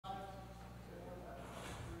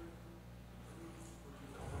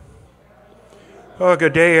Well,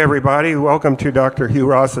 good day, everybody. Welcome to Dr. Hugh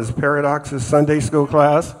Ross's Paradoxes Sunday School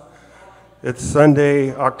class. It's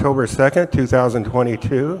Sunday, October 2nd,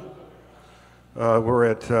 2022. We're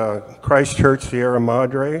at Christ Church, Sierra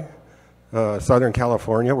Madre, Southern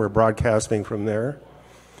California. We're broadcasting from there.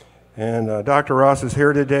 And Dr. Ross is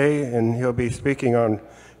here today, and he'll be speaking on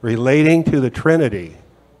relating to the Trinity.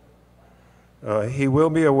 He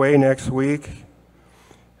will be away next week.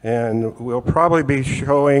 And we'll probably be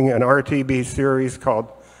showing an RTB series called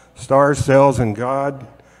Stars, Cells, and God,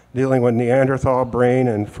 dealing with Neanderthal brain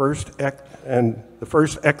and the first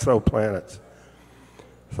exoplanets.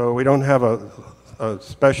 So we don't have a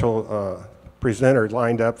special presenter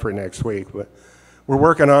lined up for next week, but we're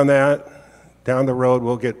working on that. Down the road,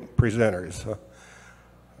 we'll get presenters.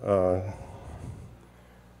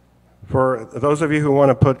 For those of you who want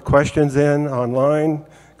to put questions in online,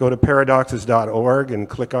 go to paradoxes.org and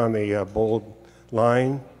click on the bold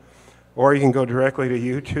line. Or you can go directly to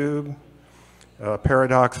YouTube,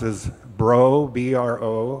 Paradoxes Bro,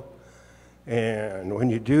 B-R-O. And when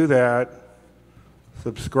you do that,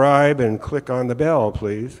 subscribe and click on the bell,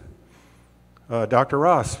 please. Dr.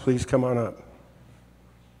 Ross, please come on up.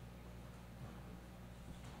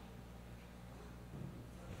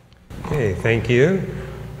 Okay, thank you.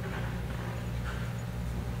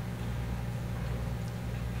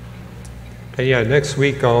 And yeah, next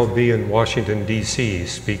week I'll be in Washington, D.C.,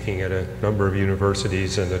 speaking at a number of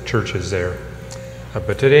universities and the churches there.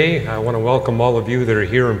 But today I want to welcome all of you that are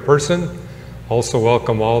here in person. Also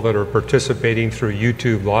welcome all that are participating through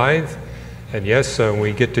YouTube Live. And yes, when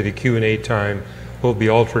we get to the Q&A time, we'll be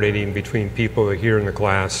alternating between people that are here in the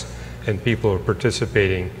class and people who are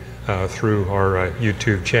participating through our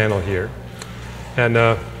YouTube channel here.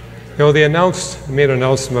 And you know, they made an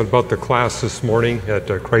announcement about the class this morning at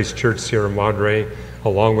Christ Church, Sierra Madre,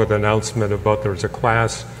 along with an announcement about there's a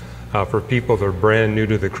class for people that are brand new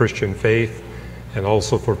to the Christian faith, and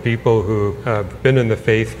also for people who have been in the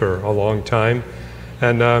faith for a long time.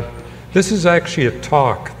 And this is actually a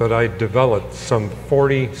talk that I developed some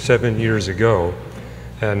 47 years ago.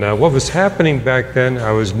 And what was happening back then,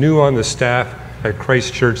 I was new on the staff at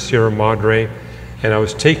Christ Church, Sierra Madre, and I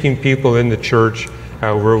was taking people in the church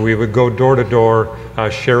where we would go door to door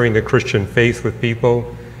sharing the Christian faith with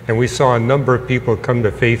people. And we saw a number of people come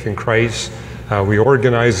to faith in Christ. We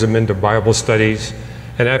organized them into Bible studies.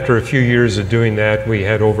 And after a few years of doing that, we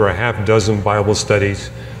had over a half dozen Bible studies,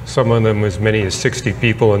 some of them as many as 60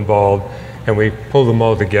 people involved. And we pulled them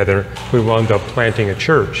all together. We wound up planting a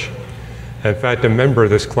church. In fact, a member of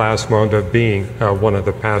this class wound up being one of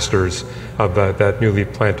the pastors of that newly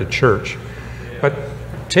planted church. But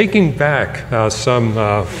taking back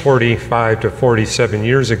some 45 to 47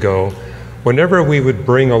 years ago, whenever we would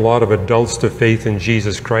bring a lot of adults to faith in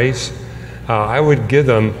Jesus Christ, I would give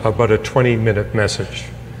them about a 20-minute message.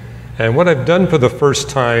 And what I've done for the first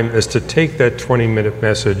time is to take that 20-minute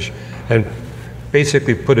message and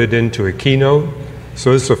basically put it into a keynote.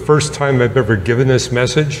 So this is the first time I've ever given this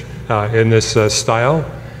message in this style.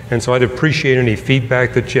 And so I'd appreciate any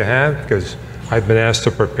feedback that you have, because I've been asked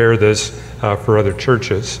to prepare this for other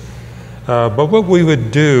churches. But what we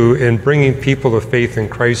would do in bringing people to faith in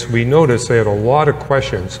Christ, we noticed they had a lot of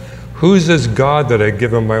questions. Who's this God that I've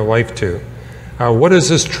given my life to? What is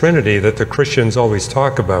this Trinity that the Christians always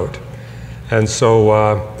talk about? And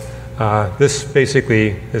so this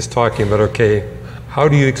basically is talking about, okay, how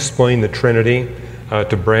do you explain the Trinity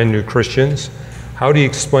to brand new Christians? How do you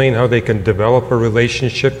explain how they can develop a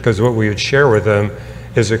relationship? Because what we would share with them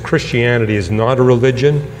is that Christianity is not a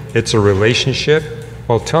religion, it's a relationship.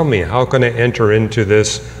 Well, tell me, how can I enter into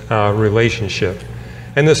this relationship?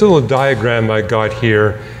 And this little diagram I got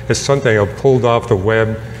here is something I pulled off the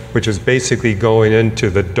web, which is basically going into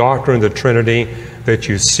the doctrine of the Trinity that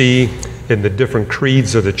you see in the different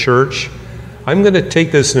creeds of the church. I'm going to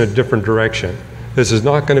take this in a different direction. This is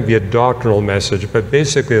not going to be a doctrinal message, but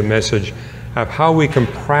basically a message of how we can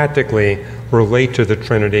practically relate to the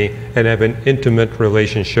Trinity and have an intimate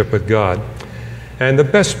relationship with God. And the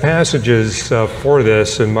best passages for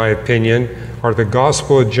this, in my opinion, are the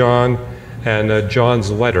Gospel of John and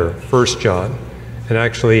John's letter, 1 John. And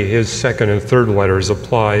actually his second and third letters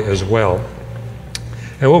apply as well.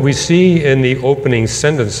 And what we see in the opening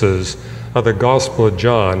sentences of the Gospel of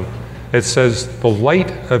John, it says, the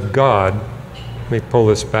light of God, let me pull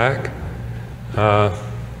this back.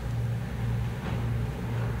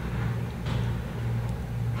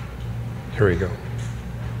 Here we go.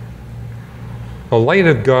 The light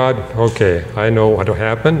of God, okay, I know what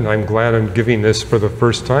happened. I'm glad I'm giving this for the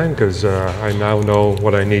first time, because I now know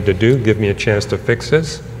what I need to do. Give me a chance to fix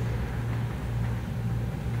this.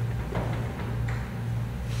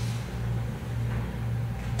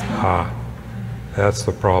 That's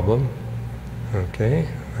the problem. Okay,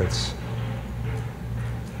 let's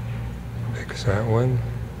fix that one.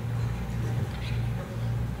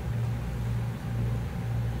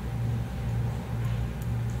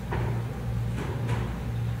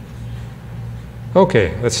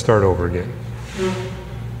 Okay, let's start over again.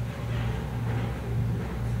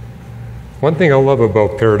 One thing I love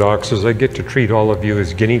about Paradox is I get to treat all of you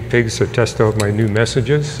as guinea pigs to test out my new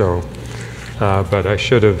messages, so, but I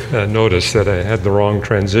should have noticed that I had the wrong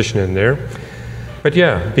transition in there. But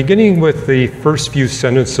yeah, beginning with the first few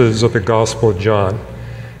sentences of the Gospel of John,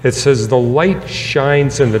 it says, "The light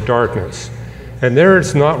shines in the darkness." And there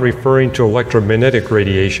it's not referring to electromagnetic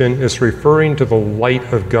radiation, it's referring to the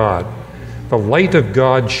light of God. The light of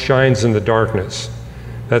God shines in the darkness.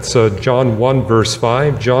 That's John 1 verse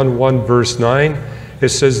 5. John 1 verse 9, it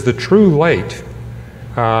says the true light.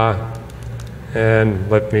 And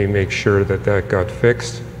let me make sure that that got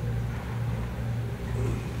fixed.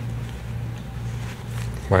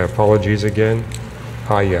 My apologies again.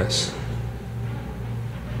 Yes.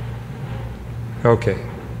 Okay.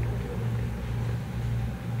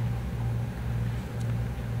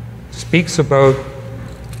 Speaks about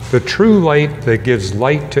the true light that gives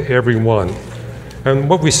light to everyone. And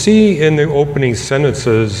what we see in the opening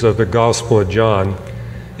sentences of the Gospel of John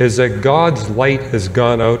is that God's light has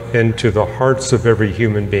gone out into the hearts of every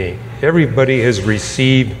human being. Everybody has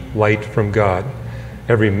received light from God.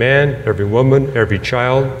 Every man, every woman, every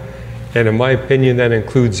child. And in my opinion, that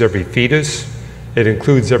includes every fetus. It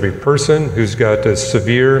includes every person who's got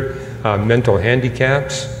severe mental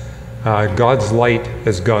handicaps. God's light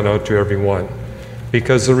has gone out to everyone.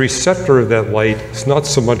 Because the receptor of that light is not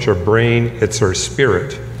so much our brain, it's our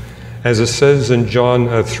spirit. As it says in John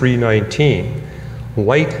 3:19,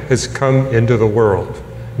 light has come into the world.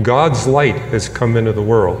 God's light has come into the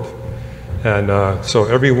world. And so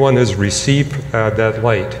everyone has received that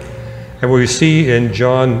light. And what we see in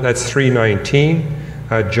John, that's 3:19,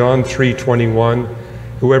 John 3:21,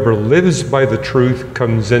 whoever lives by the truth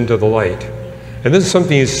comes into the light. And this is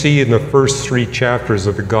something you see in the first 3 chapters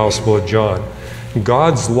of the Gospel of John.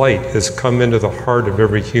 God's light has come into the heart of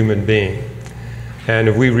every human being. And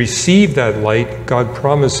if we receive that light, God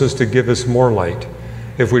promises to give us more light.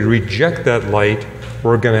 If we reject that light,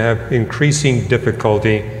 we're going to have increasing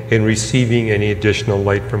difficulty in receiving any additional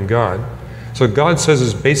light from God. So God says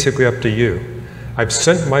it's basically up to you. I've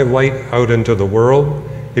sent my light out into the world.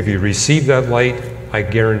 If you receive that light, I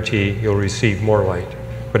guarantee you'll receive more light.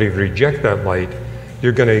 But if you reject that light,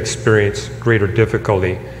 you're going to experience greater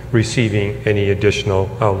difficulty receiving any additional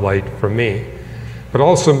light from me. But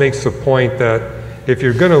also makes the point that if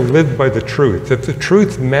you're going to live by the truth, if the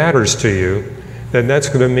truth matters to you, then that's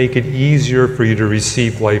going to make it easier for you to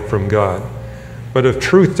receive light from God. But if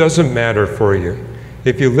truth doesn't matter for you,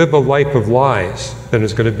 if you live a life of lies, then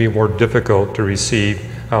it's going to be more difficult to receive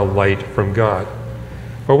light from God.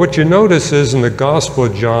 But what you notice is in the Gospel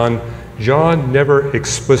of John, John never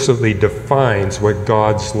explicitly defines what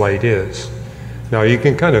God's light is. Now you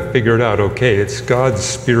can kind of figure it out, okay, it's God's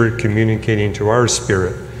Spirit communicating to our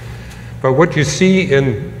spirit. But what you see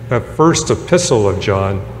in the first epistle of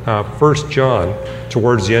John, 1 John,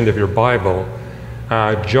 towards the end of your Bible,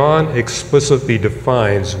 John explicitly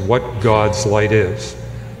defines what God's light is.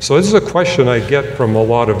 So this is a question I get from a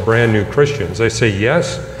lot of brand new Christians. They say,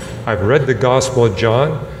 yes, I've read the Gospel of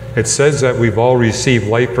John. It says that we've all received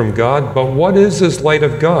light from God, but what is this light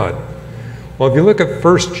of God? Well, if you look at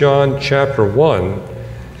 1 John chapter 1,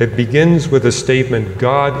 it begins with a statement,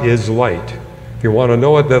 God is light. If you want to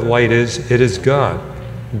know what that light is, it is God.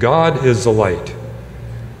 God is the light.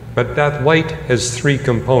 But that light has 3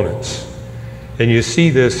 components. And you see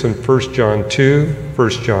this in 1 John 2, 1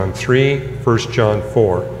 John 3, 1 John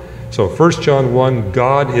 4. So 1 John 1,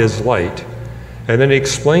 God is light. And then he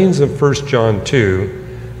explains in 1 John 2,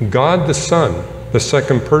 God the Son, the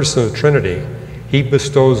second person of the Trinity, he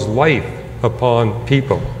bestows life upon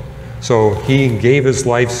people. So he gave his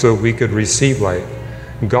life so we could receive life.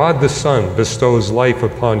 God the Son bestows life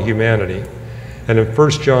upon humanity. And in 1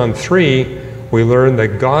 John 3, we learn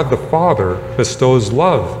that God the Father bestows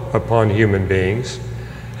love upon human beings.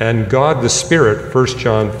 And God the Spirit, 1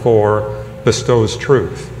 John 4, bestows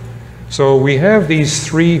truth. So we have these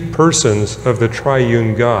 3 persons of the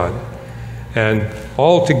triune God. And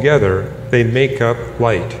all together, they make up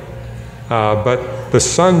light. But the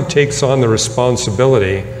Son takes on the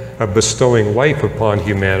responsibility of bestowing life upon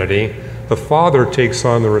humanity. The Father takes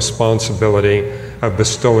on the responsibility of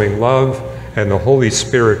bestowing love, and the Holy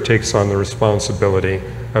Spirit takes on the responsibility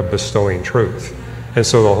of bestowing truth. And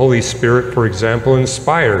so the Holy Spirit, for example,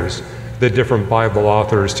 inspires the different Bible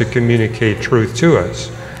authors to communicate truth to us.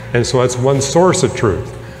 And so that's one source of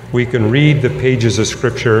truth. We can read the pages of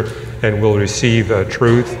Scripture and we'll receive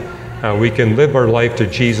truth. We can live our life to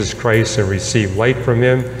Jesus Christ and receive light from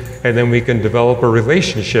Him. And then we can develop a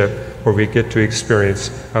relationship where we get to experience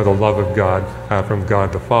the love of God from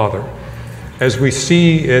God the Father. As we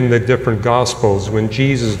see in the different Gospels, when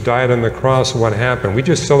Jesus died on the cross, what happened? We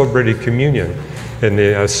just celebrated communion in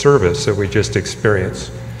the service that we just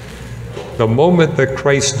experienced. The moment that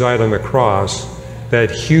Christ died on the cross,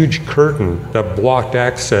 that huge curtain that blocked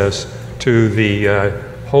access to the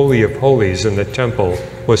Holy of Holies in the temple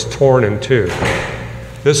was torn in two.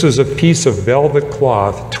 This was a piece of velvet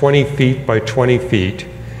cloth, 20 feet by 20 feet,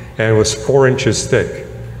 and it was 4 inches thick.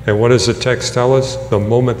 And what does the text tell us? The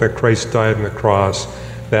moment that Christ died on the cross,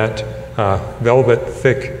 that velvet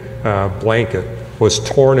thick blanket was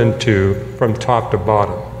torn in two from top to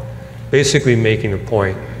bottom, basically making the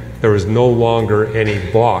point there was no longer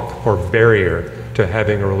any block or barrier to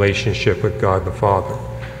having a relationship with God the Father.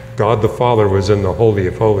 God the Father was in the Holy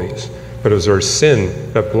of Holies, but it was our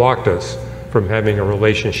sin that blocked us from having a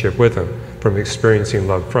relationship with Him, from experiencing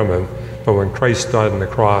love from Him. But when Christ died on the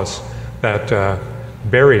cross, that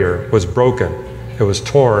barrier was broken, it was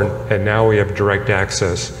torn, and now we have direct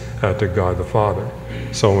access to God the Father.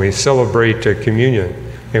 So when we celebrate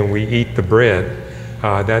communion and we eat the bread,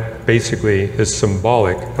 that basically is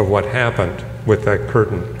symbolic of what happened with that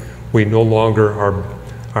curtain. We no longer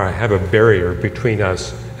have a barrier between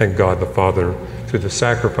us and God the Father. Through the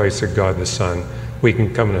sacrifice of God the Son, we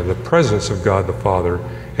can come into the presence of God the Father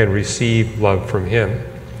and receive love from Him.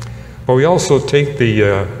 But we also take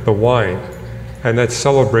the wine, and that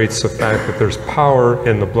celebrates the fact that there's power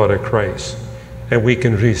in the blood of Christ, and we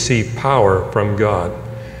can receive power from God.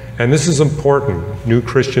 And this is important. New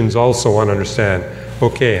Christians also want to understand,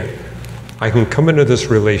 okay, I can come into this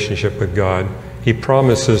relationship with God. He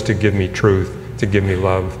promises to give me truth, to give me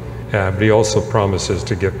love, but He also promises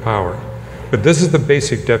to give power. But this is the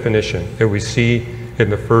basic definition that we see in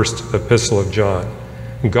the first epistle of John.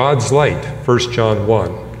 God's light, 1 John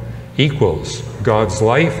 1, equals God's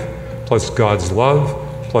life plus God's love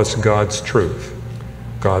plus God's truth.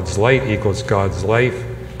 God's light equals God's life,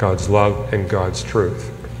 God's love, and God's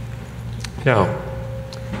truth. Now,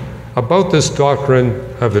 about this doctrine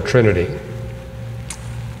of the Trinity,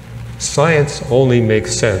 science only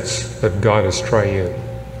makes sense that God is triune.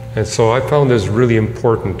 And so I found this really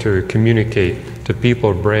important to communicate to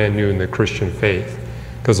people brand new in the Christian faith,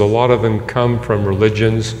 because a lot of them come from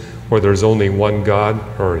religions where there's only one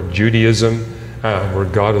God, or Judaism, where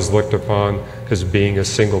God is looked upon as being a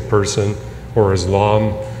single person, or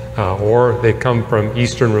Islam, or they come from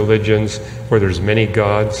Eastern religions where there's many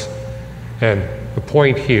gods. And the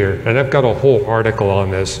point here, and I've got a whole article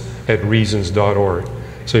on this at reasons.org.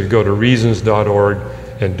 So if you go to reasons.org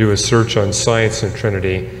and do a search on science and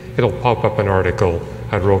Trinity, it'll pop up an article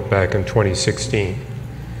I wrote back in 2016.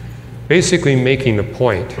 Basically making the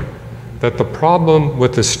point that the problem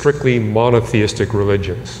with the strictly monotheistic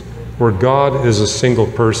religions, where God is a single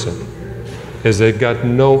person, is they've got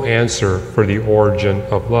no answer for the origin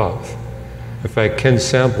of love. In fact, Ken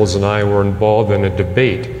Samples and I were involved in a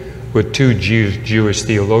debate with two Jewish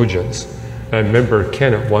theologians. And I remember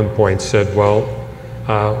Ken at one point said, well,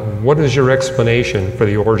 what is your explanation for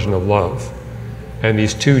the origin of love? And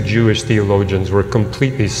these two Jewish theologians were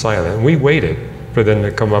completely silent. And we waited for them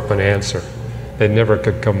to come up with an answer. They never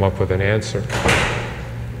could come up with an answer.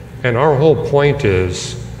 And our whole point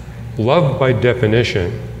is, love by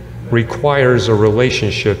definition requires a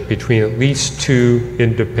relationship between at least two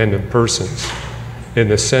independent persons, in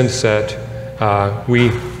the sense that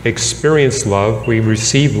we experience love, we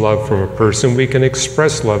receive love from a person, we can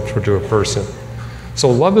express love to a person. So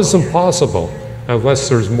love is impossible unless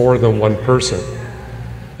there's more than one person.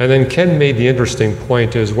 And then Ken made the interesting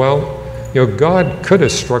point as well, God could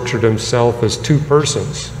have structured Himself as two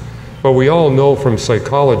persons, but we all know from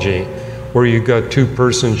psychology, where you've got two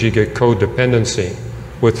persons, you get codependency.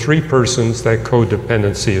 With three persons, that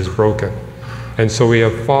codependency is broken. And so we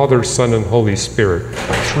have Father, Son, and Holy Spirit,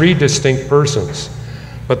 three distinct persons.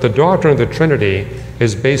 But the doctrine of the Trinity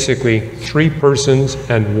is basically three persons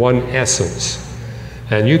and one essence.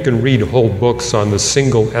 And you can read whole books on the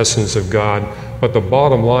single essence of God, but the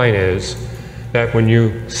bottom line is that when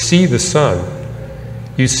you see the Son,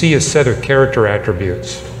 you see a set of character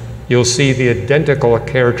attributes. You'll see the identical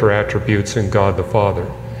character attributes in God the Father.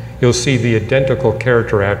 You'll see the identical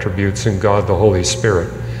character attributes in God the Holy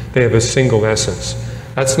Spirit. They have a single essence.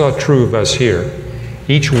 That's not true of us here.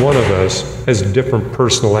 Each one of us has different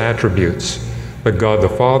personal attributes. But God the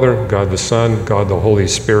Father, God the Son, God the Holy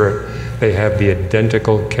Spirit, they have the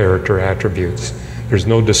identical character attributes. There's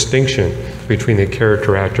no distinction between the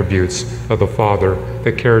character attributes of the Father,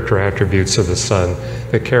 the character attributes of the Son,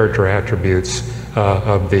 the character attributes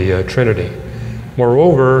of the Trinity.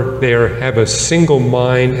 Moreover, they have a single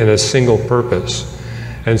mind and a single purpose.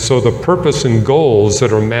 And so the purpose and goals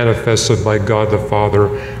that are manifested by God the Father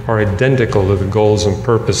are identical to the goals and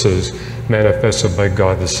purposes manifested by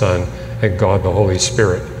God the Son and God the Holy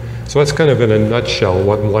Spirit. So that's kind of in a nutshell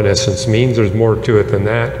what one essence means. There's more to it than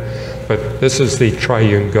that, but this is the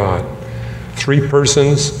triune God. Three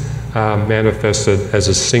persons manifested as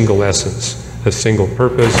a single essence, a single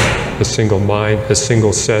purpose, a single mind, a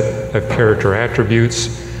single set of character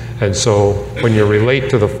attributes. And so when you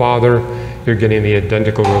relate to the Father, you're getting the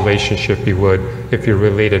identical relationship you would if you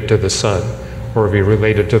related to the Son or if you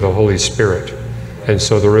related to the Holy Spirit. And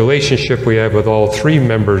so the relationship we have with all three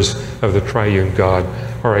members of the triune God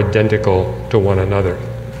are identical to one another.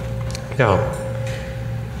 Now,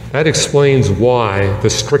 that explains why the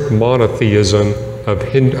strict monotheism of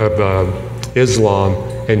Islam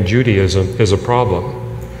and Judaism is a problem.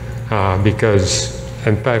 Because,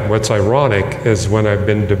 in fact, what's ironic is when I've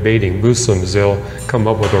been debating Muslims, they'll come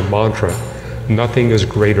up with a mantra, nothing is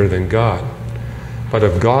greater than God. But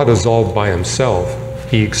if God is all by himself,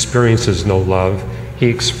 he experiences no love, he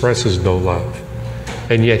expresses no love.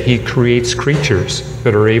 And yet he creates creatures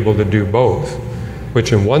that are able to do both,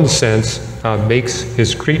 which in one sense makes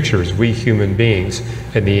his creatures, we human beings,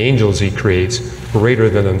 and the angels he creates, greater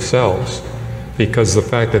than themselves. Because the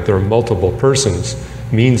fact that there are multiple persons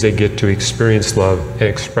means they get to experience love and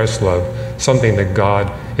express love, something that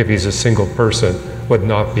God, if he's a single person, would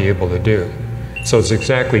not be able to do. So it's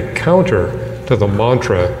exactly counter to the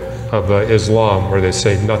mantra of Islam, where they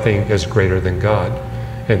say nothing is greater than God,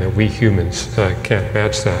 and that we humans can't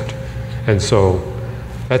match that. And so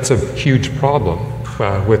that's a huge problem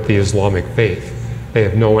with the Islamic faith. They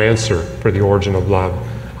have no answer for the origin of love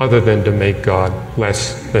other than to make God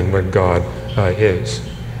less than what God is.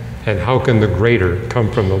 And how can the greater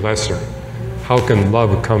come from the lesser? How can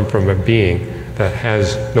love come from a being that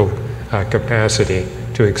has no capacity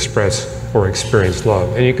to express or experience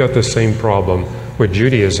love? And you got the same problem with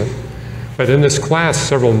Judaism. But in this class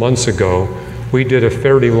several months ago, we did a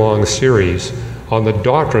fairly long series on the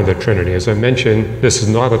doctrine of the Trinity. As I mentioned, this is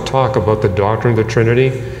not a talk about the doctrine of the Trinity.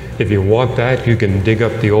 If you want that, you can dig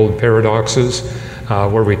up the old paradoxes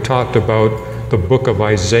where we talked about the book of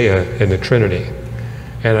Isaiah and the Trinity.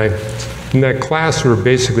 And in that class, we were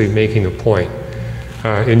basically making a point.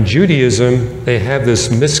 In Judaism, they have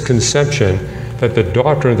this misconception that the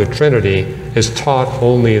doctrine of the Trinity is taught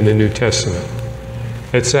only in the New Testament.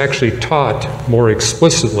 It's actually taught more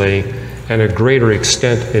explicitly and a greater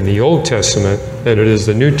extent in the Old Testament than it is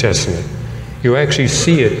the New Testament. You actually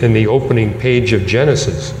see it in the opening page of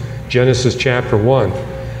Genesis, Genesis chapter 1,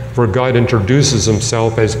 where God introduces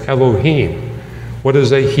himself as Elohim. What does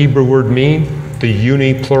that Hebrew word mean? The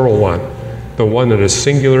uni-plural one, the one that is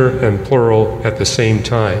singular and plural at the same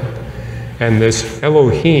time. And this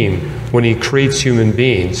Elohim, when he creates human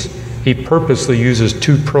beings, he purposely uses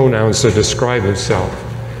two pronouns to describe himself.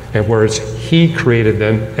 And whereas he created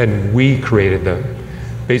them and we created them,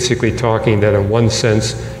 basically talking that in one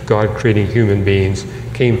sense, God creating human beings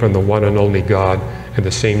came from the one and only God, at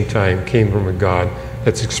the same time came from a God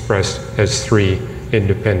that's expressed as three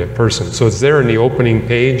independent persons. So it's there in the opening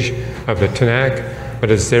page of the Tanakh,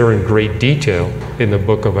 but it's there in great detail in the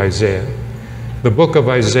book of Isaiah. The book of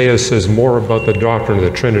Isaiah says more about the doctrine of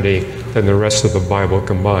the Trinity than the rest of the Bible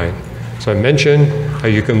combined. So I mentioned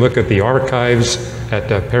you can look at the archives at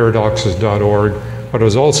paradoxes.org, but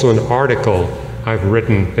there's also an article I've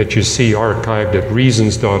written that you see archived at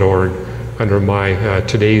reasons.org under my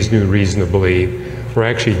Today's New Reason to Believe, where I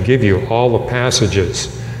actually give you all the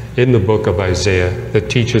passages in the book of Isaiah that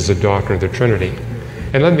teaches the doctrine of the Trinity.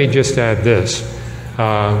 And let me just add this.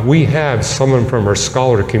 We have someone from our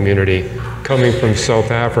scholar community coming from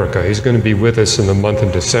South Africa. He's going to be with us in the month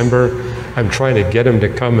of December. I'm trying to get him to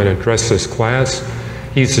come and address this class.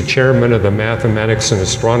 He's the chairman of the Mathematics and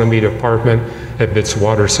Astronomy Department at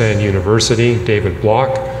Witwatersrand University, David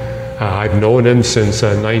Block. I've known him since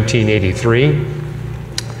 1983.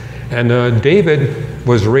 And David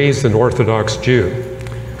was raised an Orthodox Jew,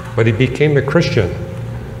 but he became a Christian.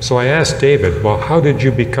 So I asked David, well, how did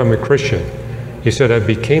you become a Christian? He said, I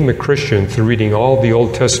became a Christian through reading all the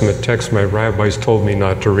Old Testament texts my rabbis told me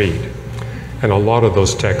not to read. And a lot of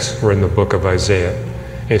those texts were in the book of Isaiah.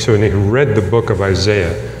 And so when he read the book of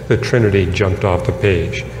Isaiah, the Trinity jumped off the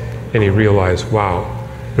page. And he realized, wow,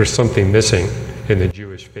 there's something missing in the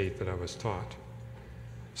Jewish faith that I was taught.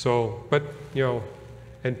 So, but, you know,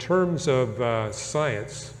 in terms of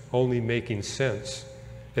science only making sense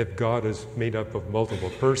if God is made up of multiple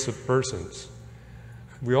persons.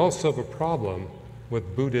 We also have a problem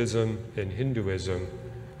with Buddhism and Hinduism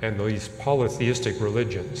and these polytheistic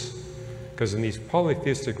religions. Because in these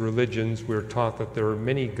polytheistic religions, we're taught that there are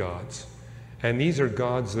many gods. And these are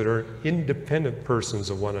gods that are independent persons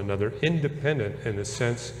of one another, independent in a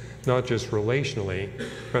sense, not just relationally,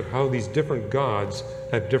 but how these different gods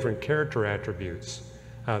have different character attributes.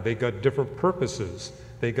 They got different purposes.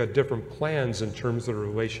 They got different plans in terms of the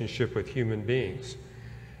relationship with human beings.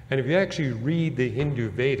 And if you actually read the Hindu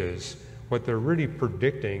Vedas, what they're really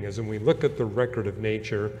predicting is when we look at the record of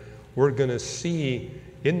nature, we're going to see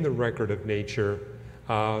in the record of nature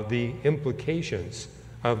the implications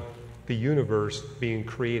of the universe being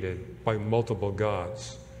created by multiple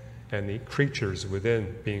gods and the creatures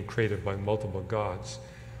within being created by multiple gods.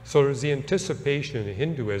 So there's the anticipation in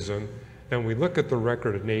Hinduism, and we look at the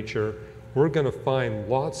record of nature, we're going to find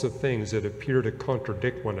lots of things that appear to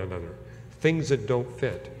contradict one another, things that don't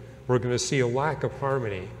fit. We're going to see a lack of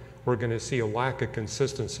harmony. We're going to see a lack of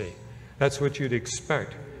consistency. That's what you'd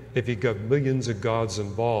expect if you got millions of gods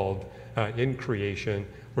involved in creation,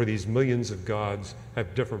 where these millions of gods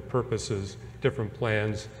have different purposes, different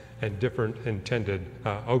plans, and different intended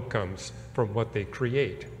outcomes from what they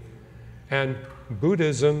create. And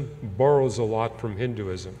Buddhism borrows a lot from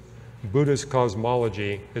Hinduism. Buddhist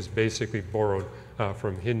cosmology is basically borrowed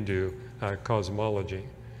from Hindu cosmology.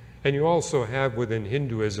 And you also have within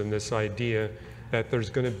Hinduism this idea that there's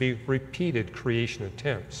going to be repeated creation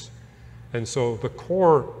attempts. And so the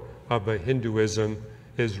core of Hinduism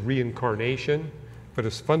is reincarnation, but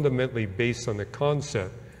it's fundamentally based on the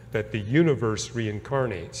concept that the universe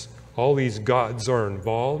reincarnates. All these gods are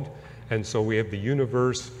involved, and so we have the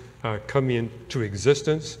universe coming into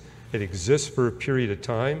existence. It exists for a period of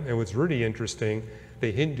time, and what's really interesting,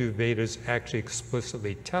 the Hindu Vedas actually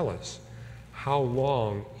explicitly tell us how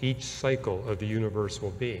long each cycle of the universe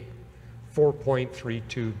will be.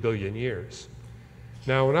 4.32 billion years.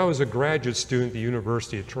 Now, when I was a graduate student at the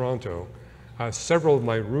University of Toronto, several of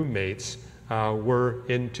my roommates were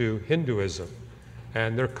into Hinduism.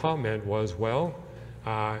 And their comment was, well,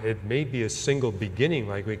 it may be a single beginning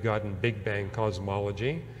like we got in Big Bang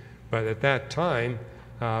cosmology, but at that time,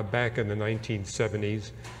 back in the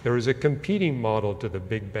 1970s, there was a competing model to the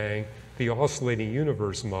Big Bang, the oscillating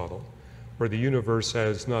universe model, where the universe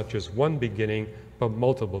has not just one beginning, but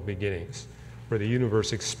multiple beginnings, where the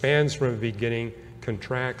universe expands from a beginning,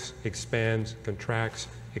 contracts, expands, contracts,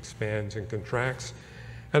 expands, and contracts.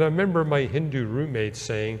 And I remember my Hindu roommates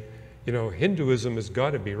saying, you know, Hinduism has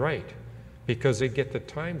got to be right because they get the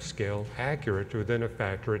time scale accurate to within a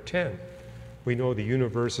factor of 10. We know the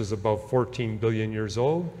universe is about 14 billion years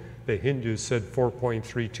old. The Hindus said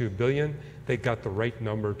 4.32 billion. They got the right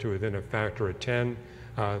number to within a factor of 10.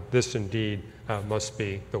 This indeed must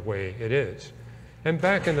be the way it is. And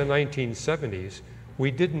back in the 1970s,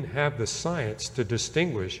 we didn't have the science to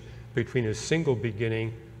distinguish between a single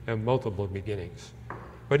beginning and multiple beginnings.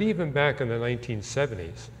 But even back in the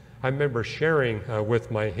 1970s, I remember sharing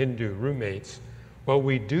with my Hindu roommates, well,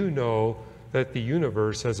 we do know that the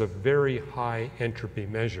universe has a very high entropy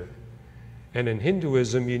measure. And in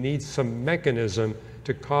Hinduism, you need some mechanism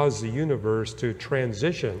to cause the universe to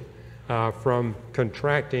transition from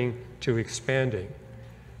contracting to expanding.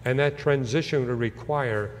 And that transition would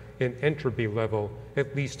require an entropy level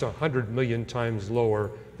at least 100 million times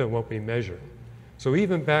lower than what we measure. So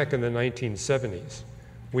even back in the 1970s,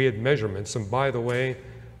 we had measurements. And by the way,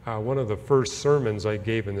 one of the first sermons I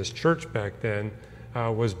gave in this church back then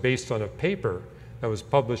was based on a paper that was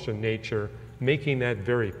published in Nature, making that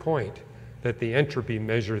very point, that the entropy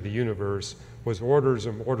measure of the universe was orders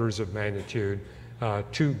and orders of magnitude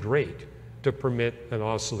too great to permit an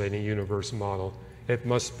oscillating universe model. It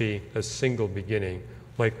must be a single beginning,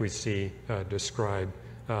 like we see described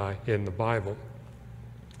in the Bible.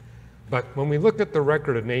 But when we look at the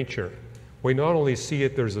record of nature, we not only see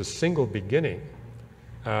it there's a single beginning,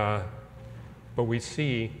 but we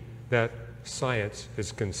see that science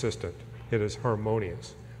is consistent. It is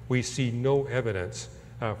harmonious. We see no evidence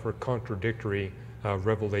for contradictory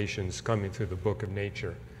revelations coming through the book of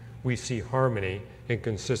nature. We see harmony and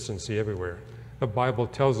consistency everywhere. The Bible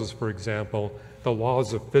tells us, for example, the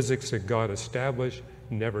laws of physics that God established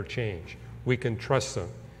never change. We can trust them.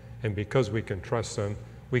 And because we can trust them,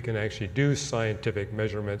 we can actually do scientific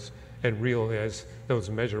measurements and realize those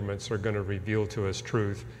measurements are going to reveal to us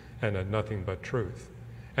truth and nothing but truth.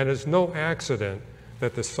 And it's no accident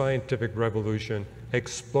that the scientific revolution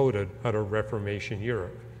exploded out of Reformation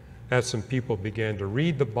Europe. As some people began to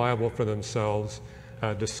read the Bible for themselves,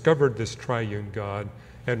 discovered this triune God,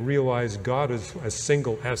 and realized God is a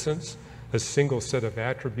single essence, a single set of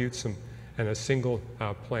attributes and a single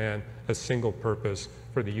plan, a single purpose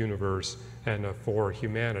for the universe and for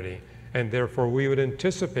humanity. And therefore we would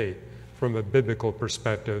anticipate from a biblical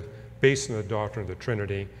perspective, based on the doctrine of the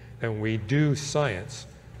Trinity, and we do science,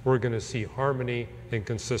 we're going to see harmony and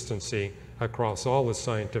consistency across all the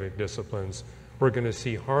scientific disciplines. We're going to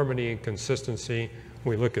see harmony and consistency.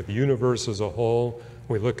 We look at the universe as a whole,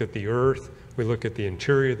 we look at the Earth, we look at the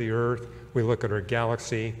interior of the Earth, we look at our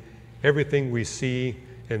galaxy. Everything we see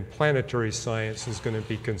in planetary science is going to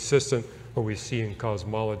be consistent with what we see in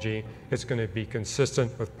cosmology. It's going to be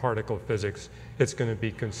consistent with particle physics. It's going to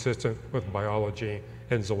be consistent with biology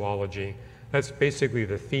and zoology. That's basically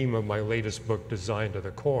the theme of my latest book, Design to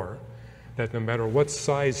the Core, that no matter what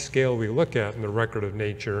size scale we look at in the record of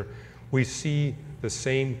nature, we see the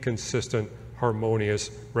same consistent,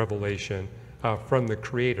 harmonious revelation from the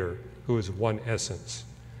Creator, who is one essence.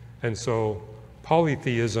 And so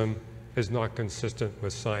polytheism is not consistent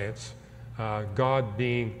with science. God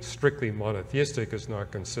being strictly monotheistic is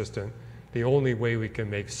not consistent. The only way we can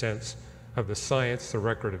make sense of the science, the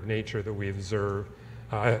record of nature that we observe,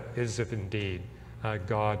 is if indeed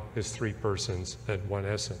God is three persons and one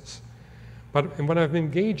essence. But when I'm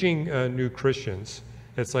engaging new Christians,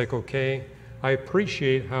 it's like, okay, I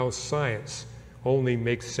appreciate how science only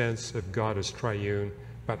makes sense if God is triune,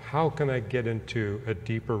 but how can I get into a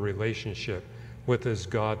deeper relationship with this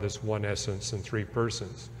God, this one essence and three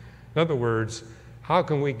persons? In other words, how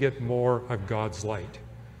can we get more of God's light?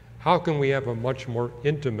 How can we have a much more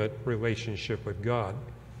intimate relationship with God?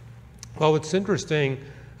 Well, it's interesting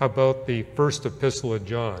about the first epistle of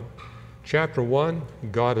John. Chapter 1,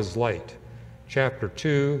 God is light. Chapter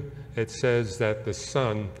 2, it says that the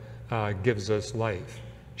Son gives us life.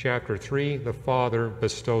 Chapter 3, the Father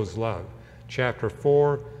bestows love. Chapter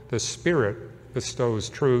 4, the Spirit bestows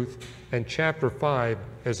truth. And chapter 5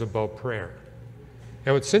 is about prayer.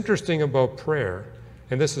 And what's interesting about prayer,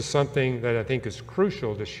 and this is something that I think is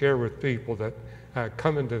crucial to share with people that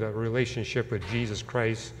come into the relationship with Jesus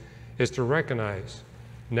Christ, is to recognize,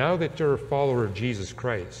 now that you're a follower of Jesus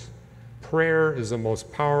Christ, prayer is the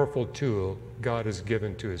most powerful tool God has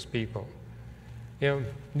given to his people. You know,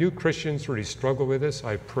 new Christians really struggle with this.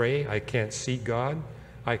 I pray, I can't see God,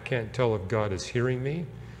 I can't tell if God is hearing me,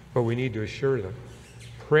 but we need to assure them.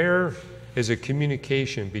 Prayer is a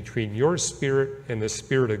communication between your spirit and the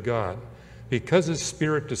Spirit of God. Because it's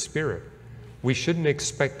spirit to spirit, we shouldn't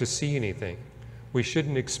expect to see anything. We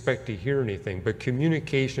shouldn't expect to hear anything, but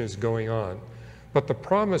communication is going on. But the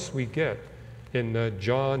promise we get in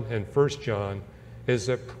John and 1 John is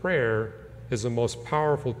that prayer is the most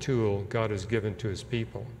powerful tool God has given to his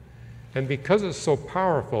people. And because it's so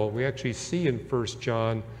powerful, we actually see in 1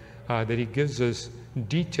 John that he gives us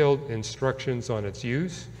detailed instructions on its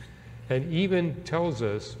use, and even tells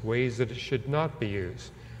us ways that it should not be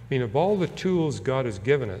used. I mean, of all the tools God has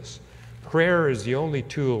given us, prayer is the only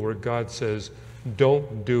tool where God says,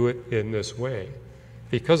 don't do it in this way.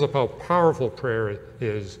 Because of how powerful prayer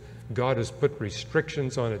is, God has put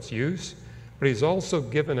restrictions on its use, but he's also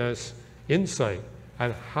given us insight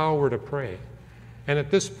on how we're to pray. And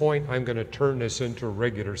at this point, I'm going to turn this into a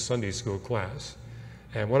regular Sunday school class.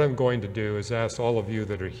 And what I'm going to do is ask all of you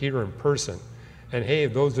that are here in person, and hey,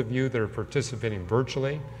 those of you that are participating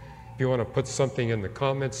virtually, if you want to put something in the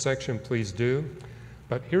comments section, please do.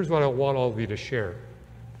 But here's what I want all of you to share.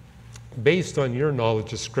 Based on your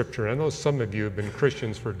knowledge of Scripture, I know some of you have been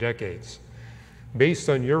Christians for decades. Based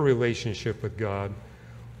on your relationship with God,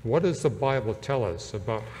 what does the Bible tell us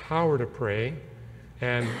about how we're to pray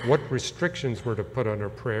and what restrictions we're to put on our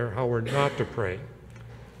prayer, how we're not to pray?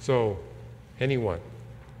 So, anyone?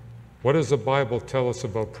 What does the Bible tell us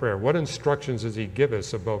about prayer? What instructions does he give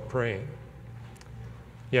us about praying?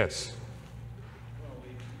 Yes?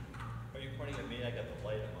 Are you pointing at me? I got the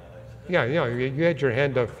light in my eyes. Yeah, you had your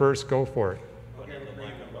hand up first. Go for it.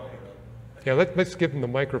 Yeah, let's give him the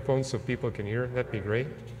microphone so people can hear it. That'd be great.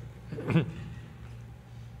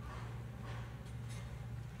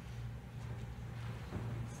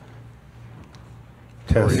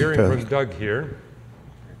 We're hearing from Doug here.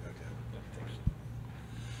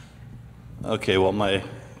 Okay, well, my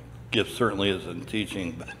gift certainly isn't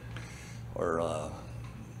teaching or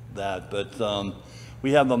that, but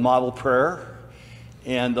we have the model prayer,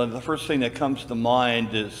 and the first thing that comes to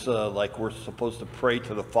mind is like we're supposed to pray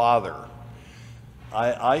to the Father.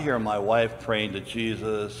 I hear my wife praying to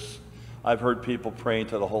Jesus. I've heard people praying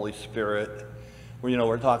to the Holy Spirit.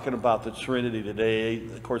 We're talking about the Trinity today.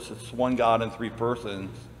 Of course, it's one God in three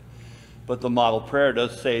persons, but the model prayer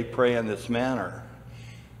does say pray in this manner.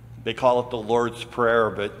 They call it the Lord's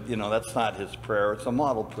Prayer, but that's not his prayer. It's a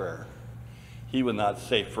model prayer. He would not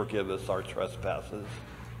say, forgive us our trespasses.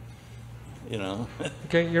 You know?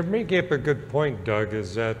 Okay, you're making up a good point, Doug,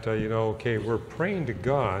 is that, okay, we're praying to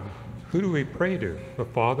God. Who do we pray to? The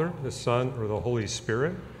Father, the Son, or the Holy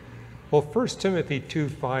Spirit? Well, 1 Timothy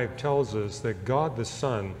 2:5 tells us that God the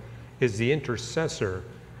Son is the intercessor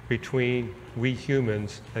between we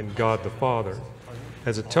humans and God the Father.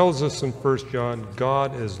 As it tells us in 1 John,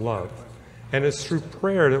 God is love. And it's through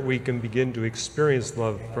prayer that we can begin to experience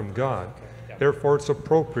love from God. Therefore, it's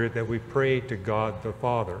appropriate that we pray to God the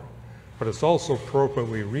Father. But it's also appropriate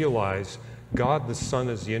we realize God the Son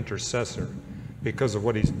is the intercessor. Because of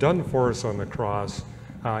what he's done for us on the cross,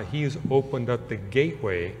 he's opened up the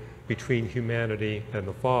gateway between humanity and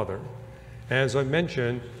the Father. As I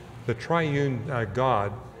mentioned, the triune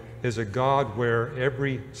God is a God where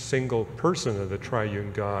every single person of the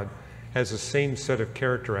triune God has the same set of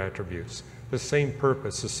character attributes, the same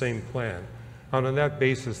purpose, the same plan. And on that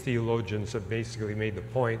basis, theologians have basically made the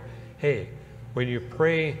point, hey, when you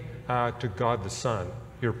pray to God the Son,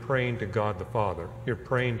 you're praying to God the Father. You're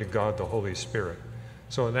praying to God the Holy Spirit.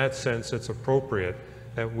 So in that sense, it's appropriate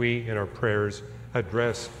that we, in our prayers,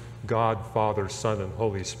 address God, Father, Son, and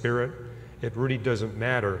Holy Spirit. It really doesn't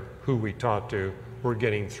matter who we talk to. We're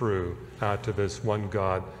getting through to this one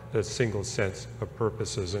God, this single sense of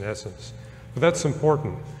purposes and essence. But that's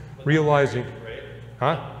important. But realizing, not Mary,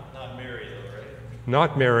 right? Huh? Not Mary, though, right?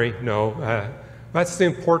 Not Mary, no. That's the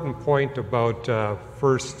important point about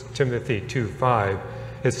 1 Timothy 2:5.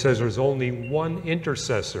 It says there's only one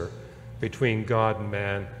intercessor between God and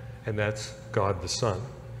man, and that's God the Son.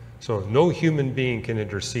 So no human being can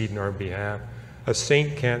intercede in our behalf. A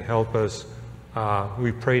saint can't help us.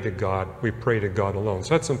 We pray to God. We pray to God alone.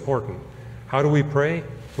 So that's important. How do we pray?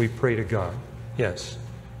 We pray to God. Yes.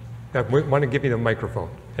 I want to give you the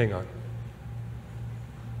microphone. Hang on.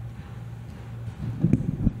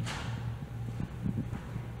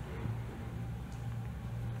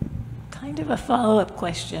 Kind of a follow-up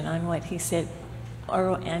question on what he said,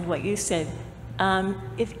 and what you said.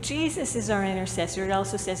 If Jesus is our intercessor, it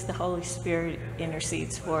also says the Holy Spirit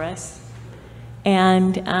intercedes for us.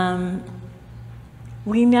 And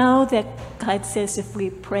we know that God says if we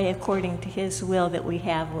pray according to his will that we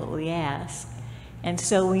have what we ask. And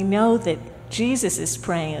so we know that Jesus is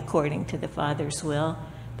praying according to the Father's will.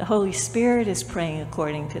 The Holy Spirit is praying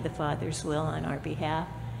according to the Father's will on our behalf.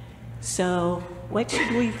 So what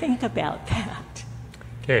should we think about that?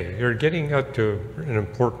 Okay, you're getting up to an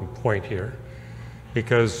important point here.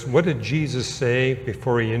 Because what did Jesus say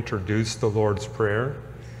before he introduced the Lord's Prayer?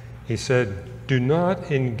 He said, do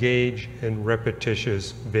not engage in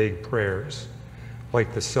repetitious, vague prayers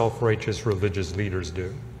like the self-righteous religious leaders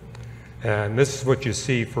do. And this is what you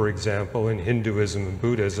see, for example, in Hinduism and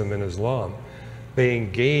Buddhism and Islam. They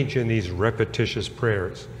engage in these repetitious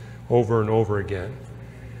prayers over and over again.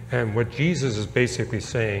 And what Jesus is basically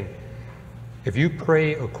saying, if you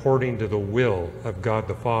pray according to the will of God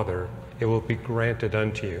the Father, it will be granted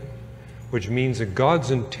unto you. Which means that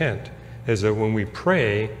God's intent is that when we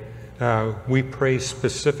pray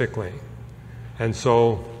specifically. And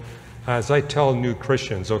so, as I tell new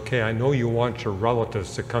Christians, okay, I know you want your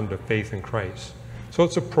relatives to come to faith in Christ. So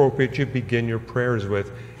it's appropriate you begin your prayers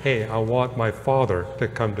with, hey, I want my father to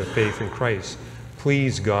come to faith in Christ.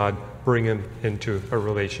 Please, God, bring him into a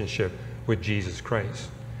relationship with Jesus Christ.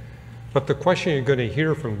 But the question you're going to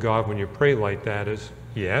hear from God when you pray like that is,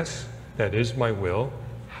 yes, that is my will.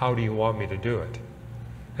 How do you want me to do it?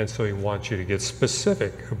 And so he wants you to get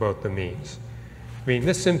specific about the means. I mean,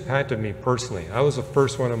 this impacted me personally. I was the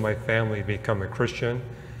first one in my family to become a Christian.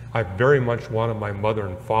 I very much wanted my mother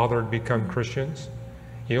and father to become Christians.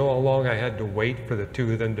 You know how long I had to wait for the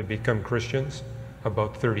two of them to become Christians?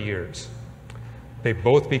 About 30 years. They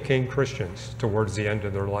both became Christians towards the end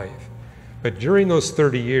of their life. But during those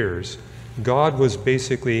 30 years, God was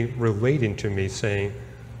basically relating to me saying,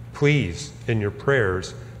 please, in your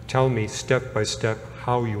prayers, tell me step by step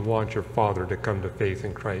how you want your father to come to faith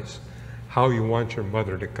in Christ, how you want your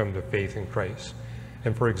mother to come to faith in Christ.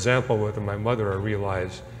 And for example, with my mother, I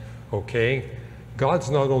realized, okay, God's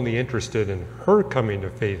not only interested in her coming to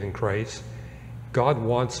faith in Christ, God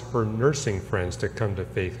wants her nursing friends to come to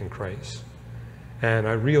faith in Christ. And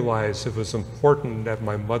I realized it was important that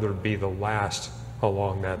my mother be the last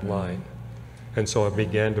along that line. And so I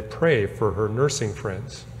began to pray for her nursing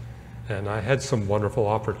friends. And I had some wonderful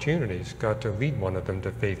opportunities, got to lead one of them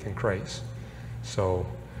to faith in Christ. So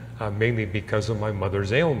mainly because of my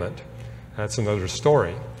mother's ailment. That's another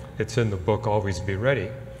story. It's in the book, Always Be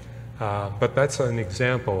Ready. But that's an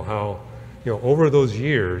example how, over those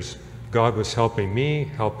years, God was helping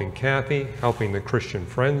me, helping Kathy, helping the Christian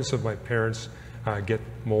friends of my parents get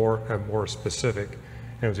more and more specific.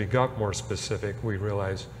 And as we got more specific, we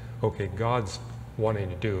realized, okay, God's wanting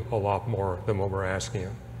to do a lot more than what we're asking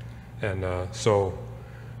him. And so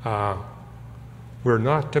we're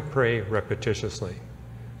not to pray repetitiously.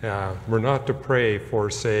 We're not to pray for,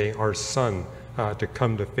 say, our son to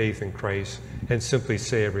come to faith in Christ and simply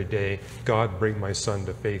say every day, God, bring my son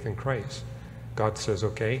to faith in Christ. God says,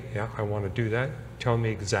 okay, yeah, I want to do that. Tell me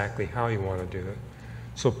exactly how you want to do it.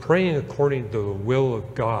 So praying according to the will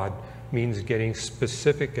of God means getting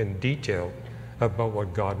specific and detailed about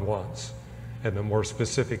what God wants. And the more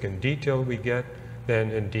specific and detailed we get,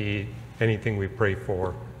 then indeed anything we pray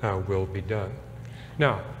for will be done.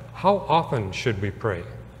 Now, how often should we pray?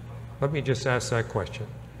 Let me just ask that question.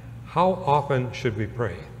 How often should we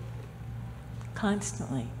pray?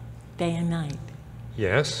 Constantly, day and night.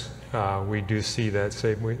 Yes, we do see that.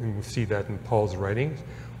 We see that in Paul's writings.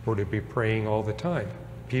 We're to be praying all the time.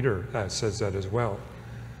 Peter says that as well.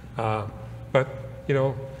 But you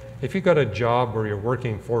know, if you've got a job where you're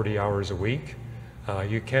working 40 hours a week,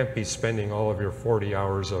 you can't be spending all of your 40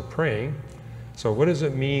 hours of praying. So what does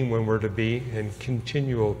it mean when we're to be in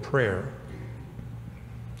continual prayer?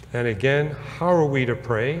 And again, how are we to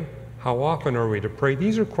pray? How often are we to pray?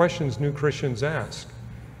 These are questions new Christians ask.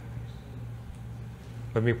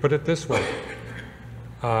 Let me put it this way.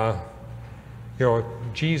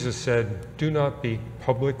 Jesus said, do not be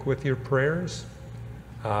public with your prayers.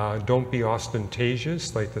 Don't be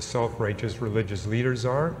ostentatious like the self-righteous religious leaders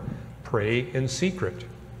are. Pray in secret.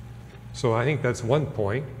 So I think that's one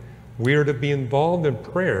point. We are to be involved in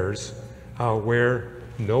prayers where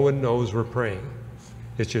no one knows we're praying.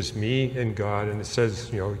 It's just me and God, and it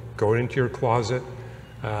says, go into your closet,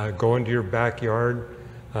 go into your backyard,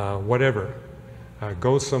 whatever.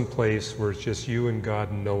 Go someplace where it's just you and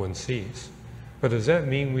God and no one sees. But does that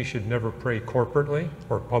mean we should never pray corporately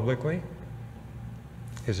or publicly?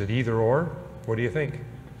 Is it either or? What do you think?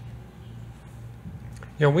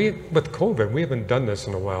 With COVID, we haven't done this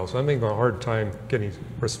in a while, so I'm having a hard time getting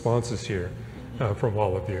responses here from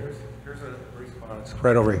all of you. Here's a response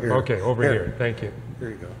right over here. Okay, over here. Thank you. Here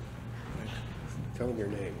you go. Tell them your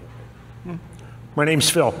name. My name's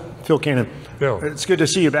Phil Cannon. Phil. It's good to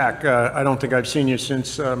see you back. I don't think I've seen you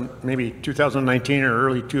since maybe 2019 or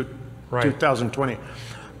early 2020.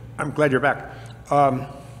 I'm glad you're back.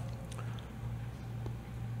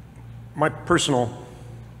 My personal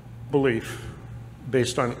belief,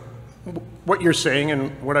 based on what you're saying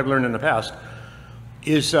and what I've learned in the past,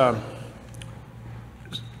 is I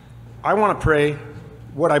want to pray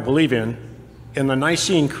what I believe in, and the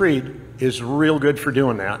Nicene Creed is real good for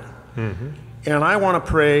doing that. Mm-hmm. And I want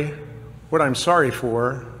to pray what I'm sorry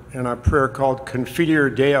for in a prayer called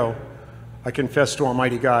Confiteor Deo, I confess to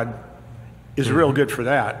Almighty God, is real good for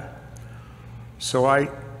that. So I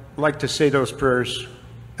like to say those prayers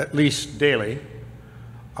at least daily.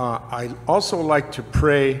 I also like to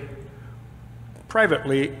pray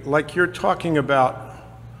privately, like you're talking about,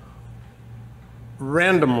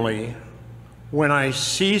 randomly, when I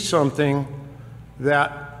see something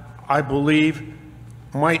that I believe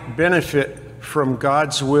might benefit from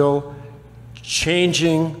God's will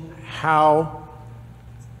changing how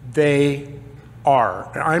they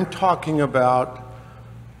are. I'm talking about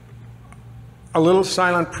a little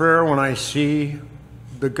silent prayer when I see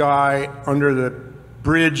the guy under the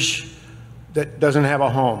bridge that doesn't have a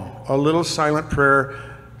home. A little silent prayer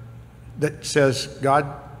that says, God,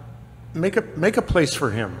 make a place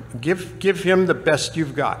for him. Give him the best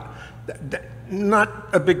you've got. Not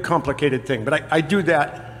a big complicated thing, but I do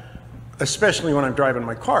that especially when I'm driving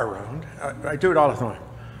my car around. I do it all the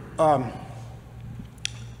time.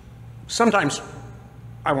 Sometimes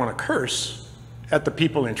I want to curse at the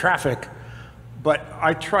people in traffic, but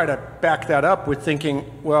I try to back that up with thinking,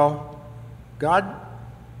 well, God,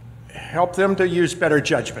 help them to use better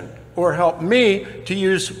judgment, or help me to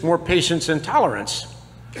use more patience and tolerance,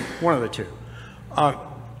 one of the two.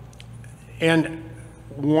 And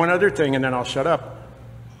one other thing, and then I'll shut up.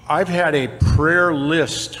 I've had a prayer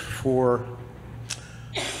list for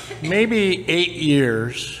maybe 8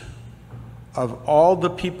 years of all the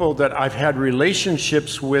people that I've had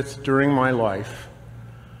relationships with during my life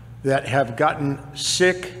that have gotten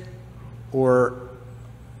sick or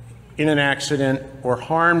in an accident or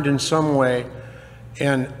harmed in some way.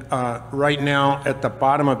 And right now at the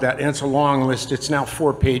bottom of that, and it's a long list, it's now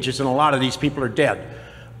 4 pages, and a lot of these people are dead.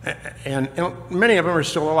 And many of them are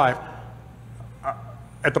still alive.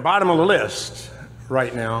 At the bottom of the list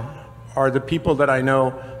right now are the people that I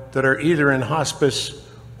know that are either in hospice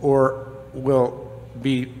or will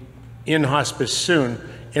be in hospice soon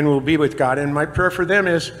and will be with God. And my prayer for them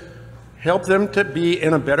is help them to be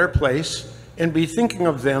in a better place and be thinking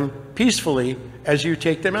of them peacefully as you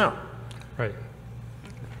take them out. Right.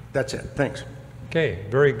 That's it. Thanks. Okay,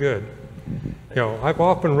 very good. You know, I've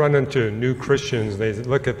often run into new Christians, they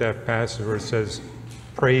look at that passage where it says,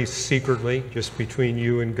 pray secretly, just between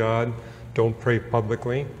you and God, don't pray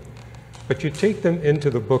publicly. But you take them into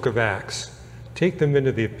the book of Acts, take them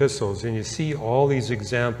into the epistles, and you see all these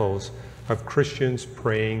examples of Christians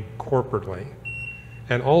praying corporately.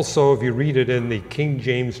 And also, if you read it in the King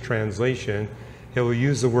James translation, it will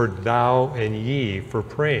use the word thou and ye for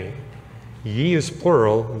praying. Ye is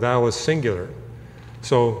plural, thou is singular.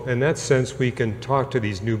 So in that sense, we can talk to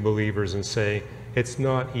these new believers and say, it's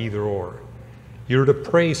not either or. You're to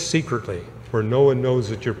pray secretly, where no one knows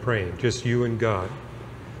that you're praying, just you and God.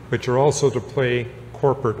 But you're also to pray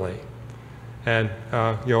corporately. And,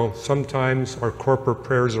 you know, sometimes our corporate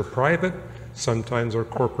prayers are private, sometimes our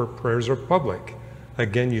corporate prayers are public.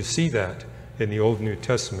 Again, you see that in the Old and New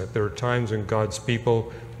Testament. There are times when God's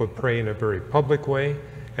people would pray in a very public way,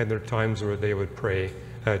 and there are times where they would pray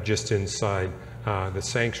just inside the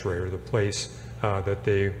sanctuary or the place that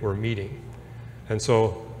they were meeting. And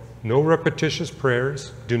so, no repetitious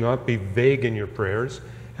prayers. Do not be vague in your prayers.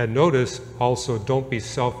 And notice also, don't be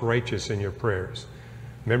self-righteous in your prayers.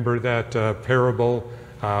 Remember that parable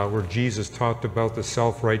where Jesus talked about the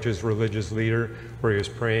self-righteous religious leader, where he was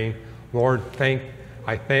praying, Lord,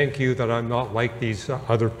 I thank you that I'm not like these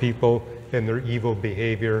other people in their evil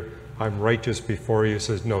behavior. I'm righteous before you. He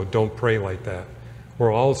says, no, don't pray like that.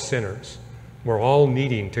 We're all sinners. We're all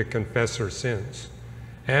needing to confess our sins.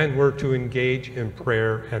 And we're to engage in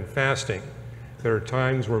prayer and fasting. There are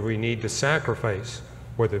times where we need to sacrifice,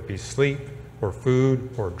 whether it be sleep or food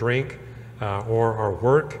or drink or our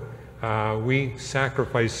work. We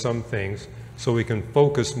sacrifice some things so we can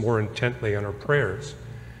focus more intently on our prayers.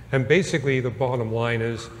 And basically the bottom line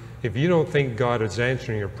is, if you don't think God is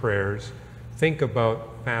answering your prayers, think about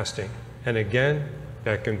fasting. And again,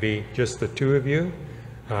 that can be just the two of you,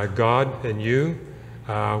 God and you,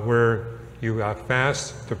 where you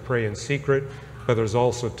fast to pray in secret, but there's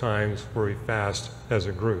also times where we fast as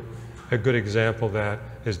a group. A good example of that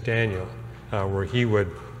is Daniel, where he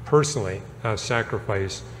would personally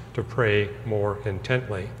sacrifice to pray more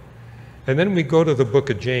intently. And then we go to the book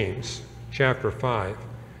of James, chapter 5,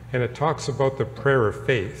 and it talks about the prayer of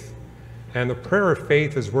faith. And the prayer of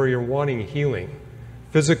faith is where you're wanting healing,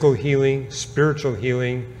 physical healing, spiritual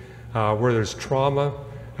healing, where there's trauma.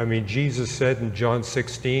 I mean, Jesus said in John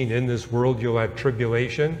 16, in this world you'll have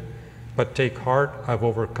tribulation, but take heart, I've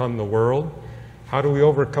overcome the world. How do we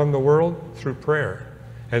overcome the world? Through prayer.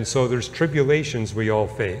 And so there's tribulations we all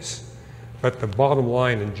face. But the bottom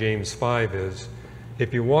line in James 5 is,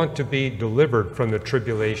 if you want to be delivered from the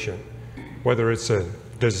tribulation, whether it's a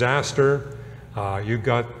disaster, you've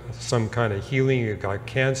got some kind of healing, you've got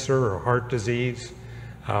cancer or heart disease,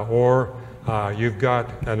 or you've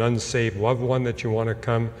got an unsaved loved one that you want to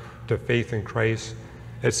come to faith in Christ.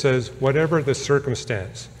 It says, whatever the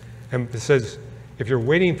circumstance. And it says, if you're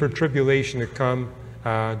waiting for tribulation to come,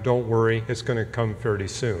 don't worry, it's going to come fairly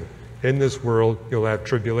soon. In this world, you'll have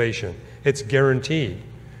tribulation. It's guaranteed.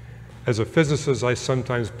 As a physicist, I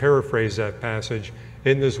sometimes paraphrase that passage.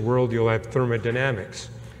 In this world, you'll have thermodynamics.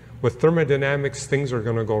 With thermodynamics, things are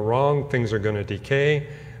going to go wrong, things are going to decay,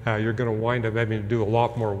 you're going to wind up having to do a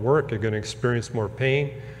lot more work, you're going to experience more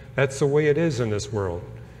pain. That's the way it is in this world.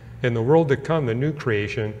 In the world to come, the new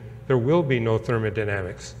creation, there will be no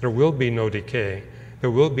thermodynamics, there will be no decay,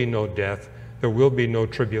 there will be no death, there will be no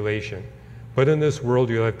tribulation. But in this world,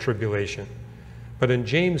 you'll have tribulation. But in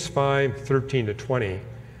James 5:13-20,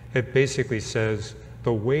 it basically says,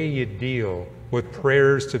 the way you deal with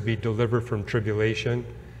prayers to be delivered from tribulation,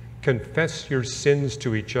 confess your sins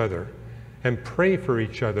to each other and pray for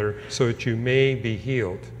each other so that you may be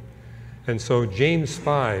healed. And so James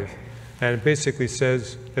 5, and it basically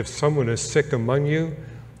says, if someone is sick among you,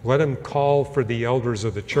 let him call for the elders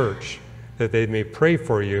of the church, that they may pray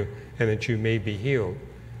for you and that you may be healed.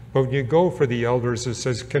 But when you go for the elders, it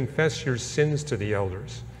says, confess your sins to the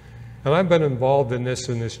elders. And I've been involved in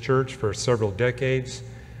this church for several decades.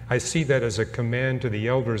 I see that as a command to the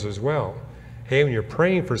elders as well. Hey, when you're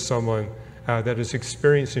praying for someone that is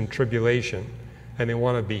experiencing tribulation and they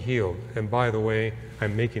want to be healed, and by the way,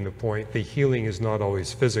 I'm making the point, the healing is not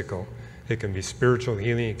always physical. It can be spiritual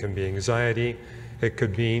healing, it can be anxiety, it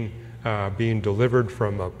could be being delivered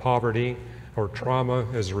from poverty or trauma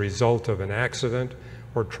as a result of an accident,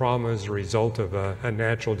 or trauma as a result of a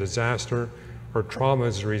natural disaster, or trauma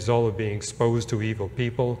as a result of being exposed to evil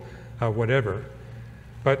people, whatever.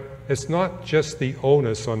 But it's not just the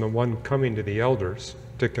onus on the one coming to the elders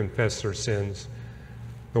to confess their sins.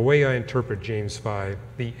 The way I interpret James 5,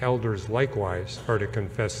 the elders likewise are to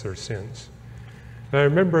confess their sins. And I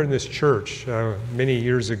remember in this church, many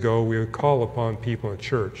years ago, we would call upon people in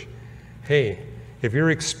church, hey, if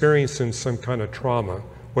you're experiencing some kind of trauma,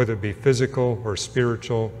 whether it be physical or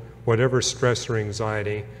spiritual, whatever stress or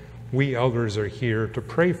anxiety, we elders are here to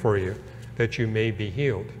pray for you that you may be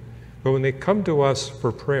healed. But when they come to us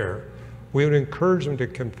for prayer, we would encourage them to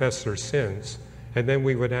confess their sins, and then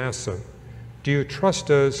we would ask them, do you trust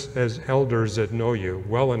us as elders that know you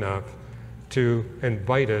well enough to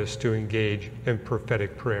invite us to engage in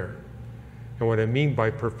prophetic prayer? And what I mean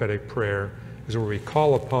by prophetic prayer is where we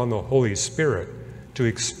call upon the Holy Spirit to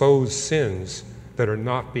expose sins that are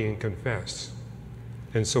not being confessed.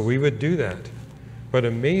 And so we would do that. But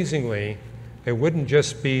amazingly, it wouldn't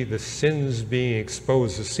just be the sins being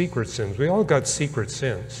exposed, the secret sins. We all got secret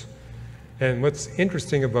sins. And what's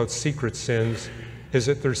interesting about secret sins is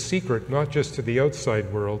that they're secret not just to the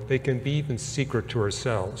outside world, they can be even secret to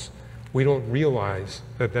ourselves. We don't realize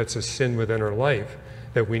that that's a sin within our life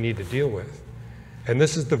that we need to deal with. And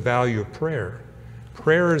this is the value of prayer.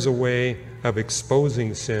 Prayer is a way of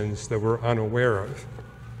exposing sins that we're unaware of.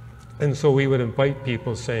 And so we would invite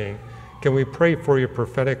people saying, can we pray for you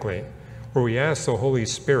prophetically, where we ask the Holy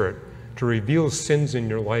Spirit to reveal sins in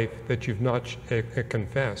your life that you've not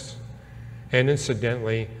confessed. And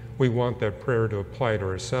incidentally, we want that prayer to apply to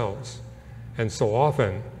ourselves. And so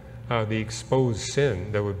often, the exposed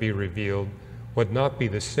sin that would be revealed would not be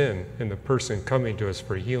the sin in the person coming to us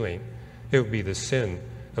for healing. It would be the sin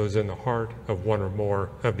that was in the heart of one or more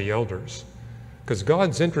of the elders. Because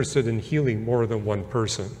God's interested in healing more than one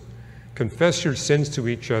person. Confess your sins to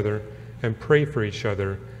each other and pray for each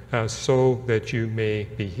other so that you may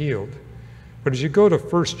be healed. But as you go to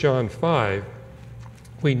 1 John 5,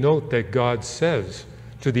 we note that God says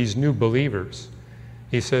to these new believers,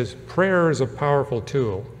 he says, prayer is a powerful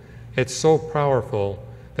tool. It's so powerful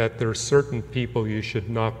that there are certain people you should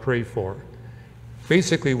not pray for.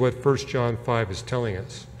 Basically what 1 John 5 is telling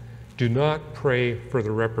us, do not pray for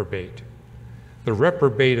the reprobate. The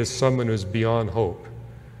reprobate is someone who's beyond hope.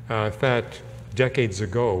 In fact, decades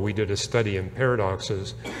ago, we did a study in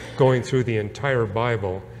paradoxes, going through the entire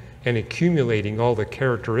Bible and accumulating all the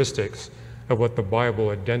characteristics of what the Bible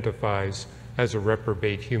identifies as a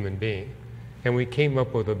reprobate human being. And we came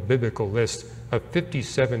up with a biblical list of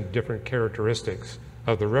 57 different characteristics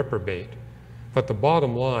of the reprobate. But the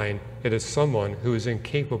bottom line, it is someone who is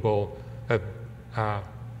incapable of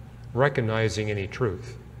recognizing any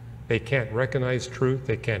truth. They can't recognize truth,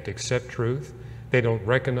 they can't accept truth, they don't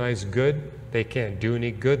recognize good, they can't do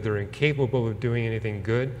any good, they're incapable of doing anything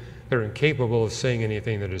good, they're incapable of saying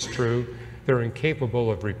anything that is true, they're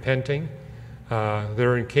incapable of repenting,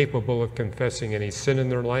 they're incapable of confessing any sin in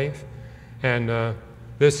their life, and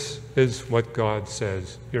this is what God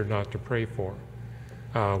says you're not to pray for.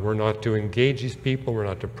 We're not to engage these people, we're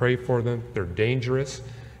not to pray for them, they're dangerous.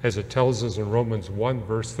 As it tells us in Romans 1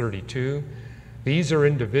 verse 32, these are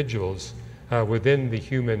individuals within the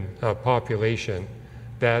human population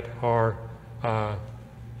that are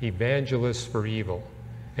evangelists for evil.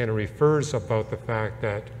 And it refers about the fact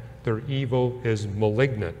that their evil is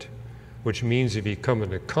malignant, which means if you come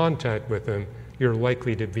into contact with them, you're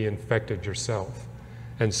likely to be infected yourself.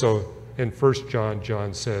 And so in 1 John,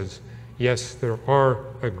 John says, yes, there are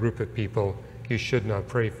a group of people you should not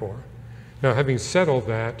pray for. Now, having said all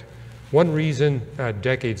that, one reason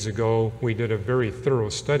decades ago we did a very thorough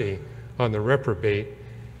study on the reprobate.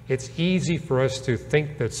 It's easy for us to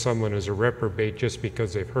think that someone is a reprobate just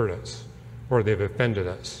because they've hurt us or they've offended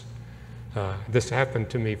us. This happened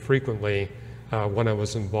to me frequently when I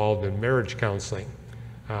was involved in marriage counseling,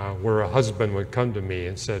 where a husband would come to me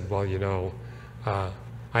and said, well, you know,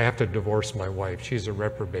 I have to divorce my wife. She's a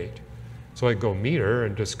reprobate. So I'd go meet her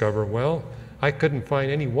and discover, well, I couldn't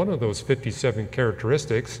find any one of those 57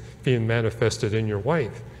 characteristics being manifested in your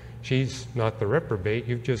wife. She's not the reprobate.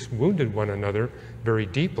 You've just wounded one another very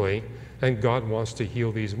deeply, and God wants to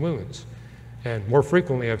heal these wounds. And more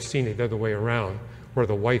frequently, I've seen it the other way around, where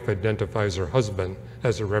the wife identifies her husband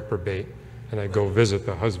as a reprobate, and I go visit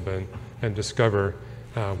the husband and discover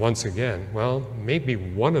once again, well, maybe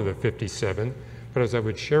one of the 57, but as I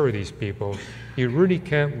would share with these people, you really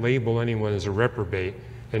can't label anyone as a reprobate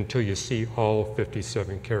until you see all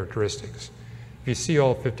 57 characteristics. If you see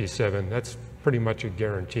all 57, that's pretty much a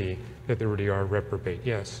guarantee that they really are reprobate,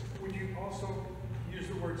 yes. Would you also use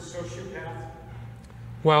the word sociopath?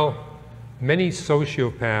 Well, many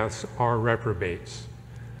sociopaths are reprobates.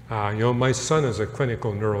 You know, my son is a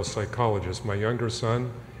clinical neuropsychologist. My younger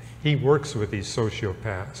son, he works with these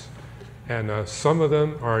sociopaths. And some of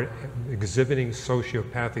them are exhibiting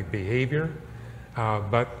sociopathic behavior.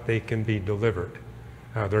 but they can be delivered.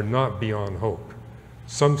 They're not beyond hope.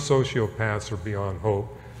 Some sociopaths are beyond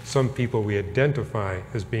hope. Some people we identify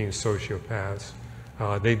as being sociopaths,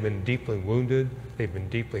 they've been deeply wounded, they've been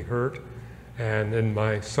deeply hurt. And in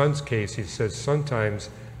my son's case, he says sometimes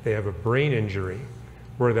they have a brain injury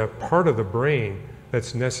where that part of the brain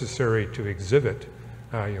that's necessary to exhibit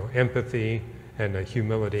empathy and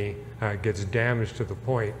humility gets damaged to the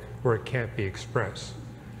point where it can't be expressed.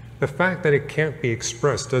 The fact that it can't be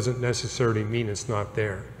expressed doesn't necessarily mean it's not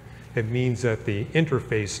there. It means that the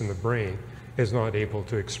interface in the brain is not able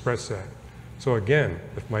to express that. So again,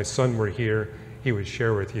 if my son were here, he would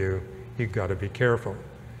share with you, you've got to be careful.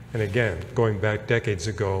 And again, going back decades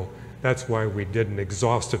ago, that's why we did an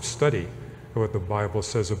exhaustive study of what the Bible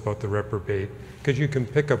says about the reprobate, because you can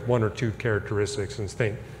pick up one or two characteristics and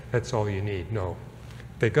think that's all you need. No.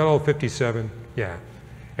 They got all 57? Yeah.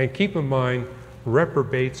 And keep in mind,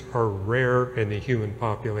 reprobates are rare in the human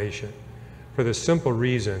population for the simple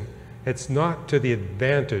reason it's not to the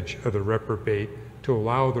advantage of the reprobate to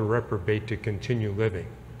allow the reprobate to continue living.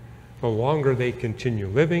 The longer they continue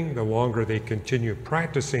living, the longer they continue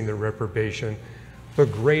practicing their reprobation, the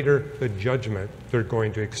greater the judgment they're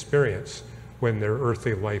going to experience when their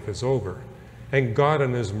earthly life is over. And God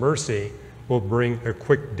in His mercy will bring a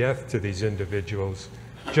quick death to these individuals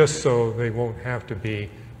just so they won't have to be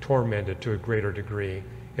tormented to a greater degree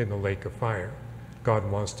in the lake of fire. God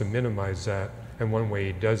wants to minimize that, and one way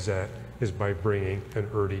He does that is by bringing an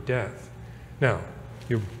early death. Now,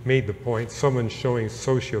 you made the point, someone showing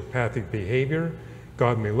sociopathic behavior,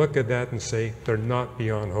 God may look at that and say they're not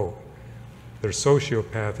beyond hope. Their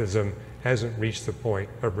sociopathism hasn't reached the point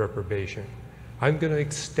of reprobation. I'm going to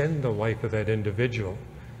extend the life of that individual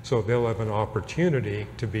so they'll have an opportunity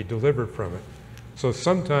to be delivered from it. So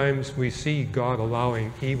sometimes we see God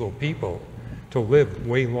allowing evil people to live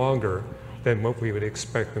way longer than what we would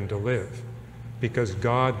expect them to live, because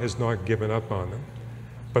God has not given up on them.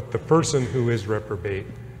 But the person who is reprobate,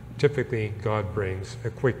 typically God brings a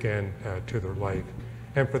quick end to their life.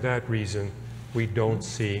 And for that reason, we don't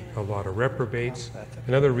see a lot of reprobates.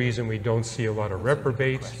 Another reason we don't see a lot of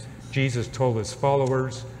reprobates, Jesus told His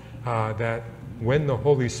followers that when the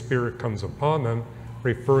Holy Spirit comes upon them,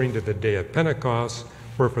 referring to the day of Pentecost,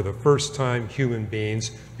 where for the first time human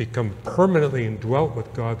beings become permanently indwelt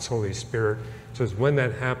with God's Holy Spirit, says when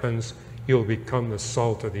that happens, you'll become the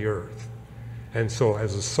salt of the earth. And so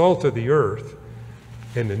as the salt of the earth,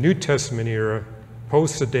 in the New Testament era,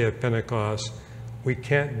 post the day of Pentecost, we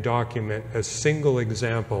can't document a single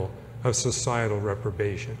example of societal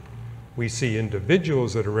reprobation. We see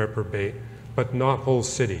individuals that are reprobate, but not whole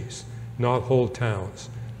cities, not whole towns,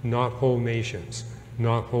 not whole nations,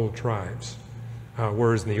 not whole tribes.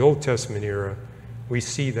 Whereas in the Old Testament era, we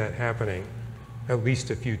see that happening at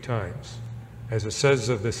least a few times. As it says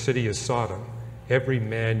of the city of Sodom, every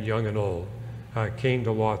man, young and old, came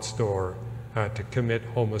to Lot's door to commit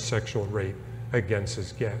homosexual rape against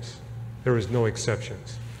his guests. There was no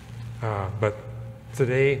exceptions. But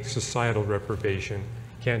today, societal reprobation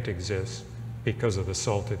can't exist because of the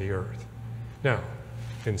salt of the earth. Now,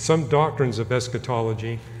 in some doctrines of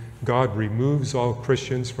eschatology, God removes all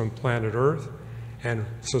Christians from planet Earth and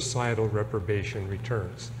societal reprobation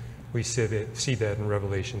returns. We see that in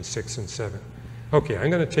Revelation 6 and 7. Okay,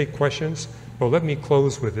 I'm going to take questions, but let me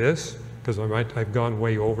close with this, because I've gone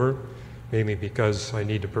way over, mainly because I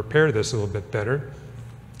need to prepare this a little bit better.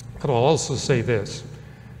 But I'll also say this,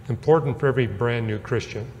 important for every brand new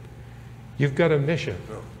Christian. You've got a mission.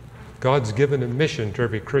 God's given a mission to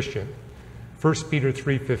every Christian. 1 Peter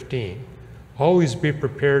 3:15, always be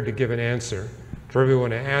prepared to give an answer to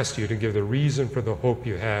everyone who asks you to give the reason for the hope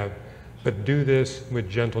you have, but do this with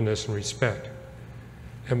gentleness and respect.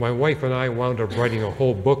 And my wife and I wound up writing a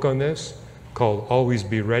whole book on this called Always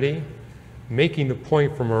Be Ready, making the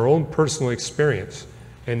point from our own personal experience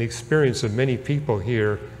and the experience of many people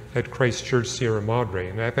here at Christ Church Sierra Madre,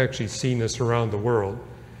 and I've actually seen this around the world.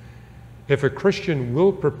 If a Christian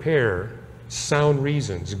will prepare sound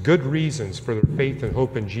reasons, good reasons for their faith and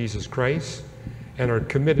hope in Jesus Christ, and are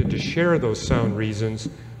committed to share those sound reasons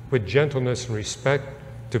with gentleness and respect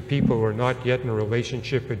to people who are not yet in a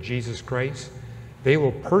relationship with Jesus Christ, they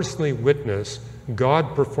will personally witness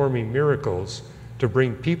God performing miracles to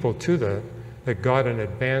bring people to them that God in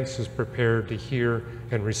advance is prepared to hear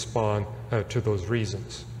and respond to those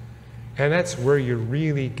reasons. And that's where you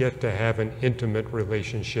really get to have an intimate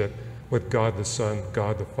relationship with God the Son,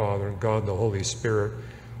 God the Father, and God the Holy Spirit.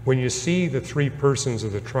 When you see the three persons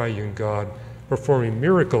of the triune God performing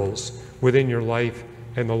miracles within your life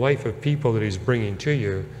and the life of people that He's bringing to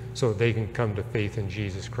you so they can come to faith in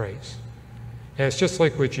Jesus Christ. And it's just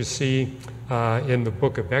like what you see in the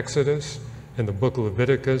book of Exodus, in the book of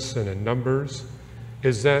Leviticus, and in Numbers,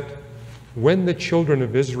 is that when the children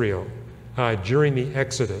of Israel, during the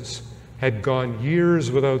Exodus, had gone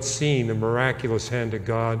years without seeing the miraculous hand of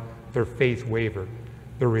God, their faith wavered.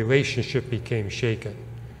 Their relationship became shaken.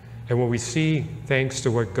 And what we see, thanks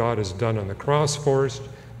to what God has done on the cross for us,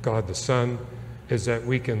 God the Son, is that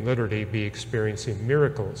we can literally be experiencing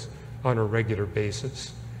miracles on a regular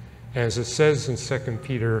basis. As it says in 2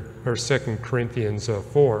 Corinthians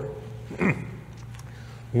 4,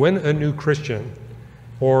 when a new Christian,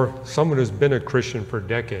 or someone who's been a Christian for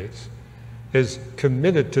decades, is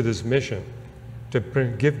committed to this mission to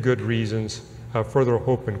give good reasons for their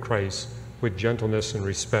hope in Christ with gentleness and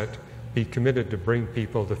respect, be committed to bring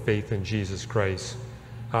people to faith in Jesus Christ,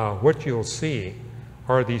 what you'll see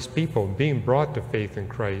are these people being brought to faith in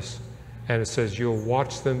Christ, and it says you'll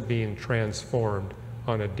watch them being transformed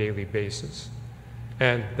on a daily basis.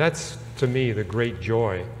 And that's, to me, the great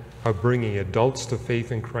joy of bringing adults to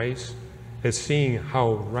faith in Christ, is seeing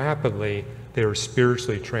how rapidly they are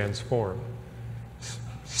spiritually transformed.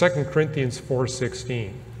 2 Corinthians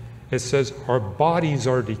 4:16, it says, our bodies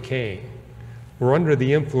are decaying. We're under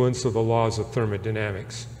the influence of the laws of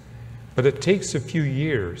thermodynamics. But it takes a few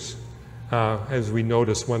years as we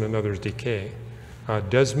notice one another's decay.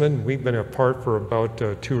 Desmond, we've been apart for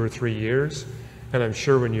about 2 or 3 years, and I'm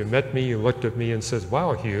sure when you met me, you looked at me and said,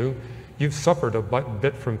 wow, Hugh, you've suffered a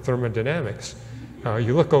bit from thermodynamics.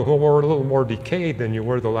 You look a little more decayed than you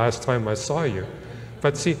were the last time I saw you.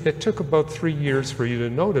 But see, it took about 3 years for you to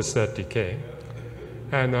notice that decay.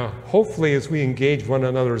 And hopefully as we engage one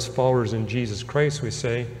another as followers in Jesus Christ, we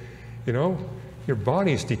say, you know, your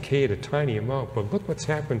body's decayed a tiny amount, but look what's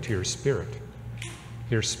happened to your spirit.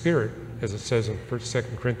 Your spirit, as it says in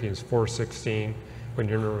 2 Corinthians 4:16, when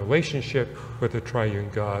you're in a relationship with the triune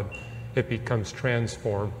God, it becomes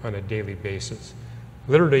transformed on a daily basis.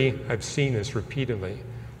 Literally, I've seen this repeatedly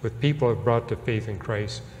with people who have brought to faith in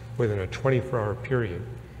Christ within a 24-hour period.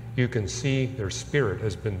 You can see their spirit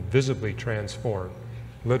has been visibly transformed,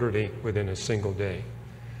 literally within a single day.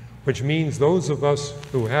 Which means those of us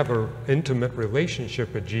who have an intimate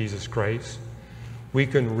relationship with Jesus Christ, we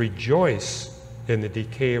can rejoice in the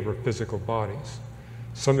decay of our physical bodies.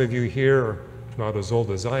 Some of you here are not as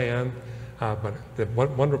old as I am, but the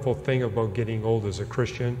wonderful thing about getting old as a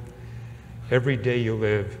Christian, every day you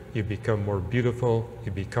live, you become more beautiful,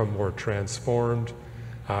 you become more transformed,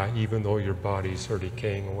 even though your bodies are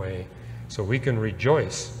decaying away. So we can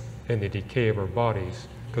rejoice in the decay of our bodies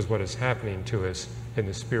because what is happening to us in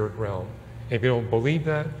the spirit realm. And if you don't believe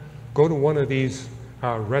that, go to one of these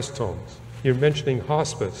rest homes. You're mentioning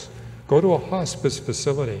hospice. Go to a hospice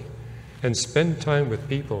facility and spend time with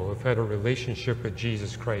people who've had a relationship with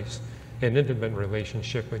Jesus Christ, an intimate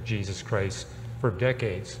relationship with Jesus Christ for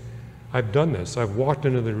decades. I've done this. I've walked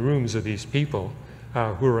into the rooms of these people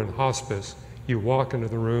who are in hospice. You walk into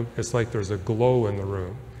the room, it's like there's a glow in the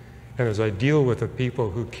room. And as I deal with the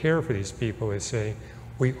people who care for these people, they say,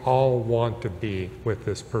 we all want to be with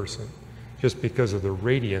this person just because of the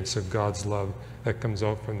radiance of God's love that comes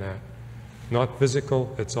out from that. Not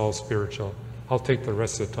physical, it's all spiritual. I'll take the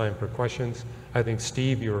rest of the time for questions. I think,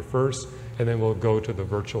 Steve, you were first, and then we'll go to the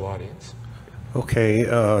virtual audience. Okay,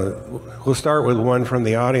 we'll start with one from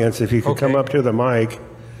the audience. If you could come up to the mic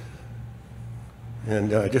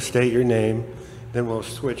and just state your name, then we'll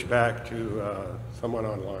switch back to someone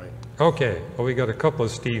online. Okay, well, we got a couple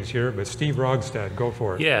of Steves here, but Steve Rogstad, go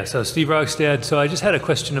for it. Yeah, so Steve Rogstad. So I just had a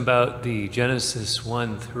question about the Genesis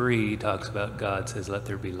 1:3 talks about God says, let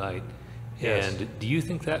there be light. Yes. And do you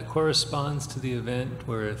think that corresponds to the event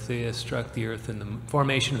where Theia struck the earth in the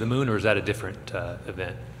formation of the moon, or is that a different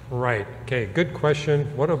event? Right, okay, good question.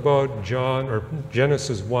 What about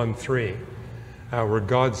Genesis 1:3, where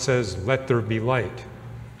God says, let there be light?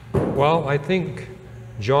 Well, I think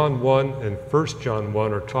John 1 and 1 John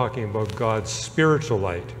 1 are talking about God's spiritual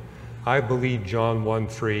light. I believe John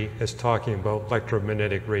 1:3 is talking about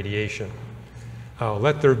electromagnetic radiation.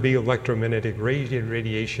 Let there be electromagnetic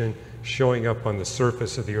radiation showing up on the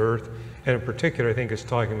surface of the earth, and in particular, I think it's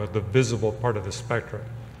talking about the visible part of the spectrum.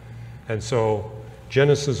 And so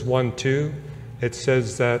Genesis 1:2, it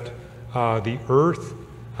says that the earth,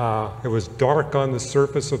 it was dark on the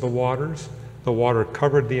surface of the waters. The water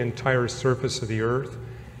covered the entire surface of the earth.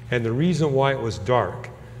 And the reason why it was dark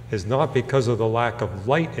is not because of the lack of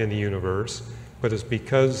light in the universe, but it's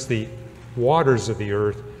because the waters of the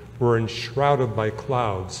earth were enshrouded by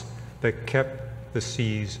clouds that kept the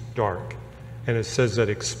seas dark. And it says that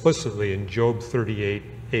explicitly in Job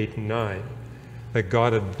 38:8 and 9, that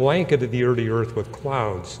God had blanketed the earth with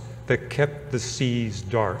clouds that kept the seas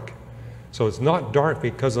dark. So it's not dark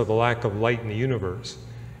because of the lack of light in the universe.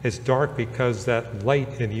 It's dark because that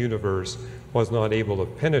light in the universe was not able to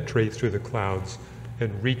penetrate through the clouds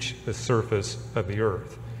and reach the surface of the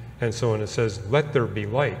earth. And so when it says, let there be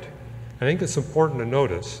light, I think it's important to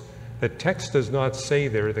notice the text does not say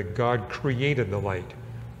there that God created the light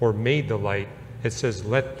or made the light. It says,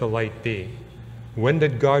 let the light be. When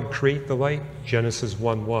did God create the light? Genesis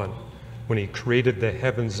 1:1, when he created the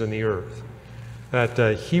heavens and the earth.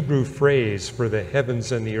 That Hebrew phrase for the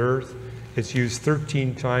heavens and the earth is used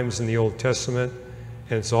 13 times in the Old Testament,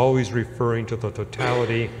 and it's always referring to the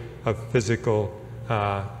totality of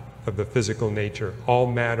the physical nature. All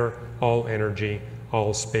matter, all energy,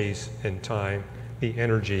 all space and time. The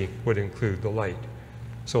energy would include the light.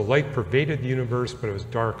 So light pervaded the universe, but it was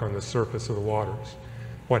dark on the surface of the waters.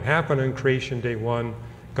 What happened on creation day 1,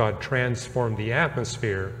 God transformed the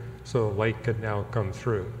atmosphere so the light could now come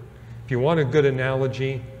through. If you want a good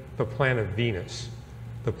analogy, the planet Venus.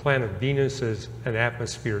 The planet Venus is an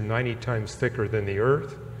atmosphere 90 times thicker than the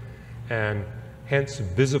Earth, and hence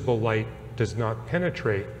visible light does not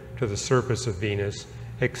penetrate to the surface of Venus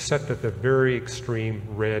except at the very extreme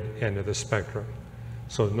red end of the spectrum.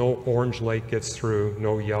 So no orange light gets through,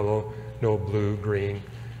 no yellow, no blue, green,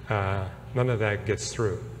 none of that gets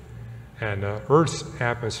through. And Earth's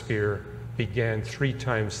atmosphere began 3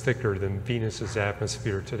 times thicker than Venus's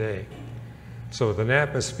atmosphere today. So with an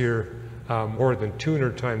atmosphere more than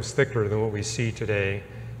 200 times thicker than what we see today,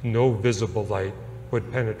 no visible light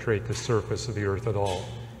would penetrate the surface of the Earth at all.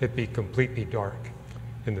 It'd be completely dark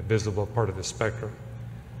in the visible part of the spectrum.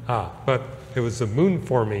 But it was a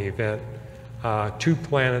moon-forming event, 2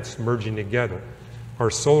 planets merging together. Our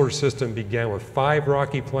solar system began with 5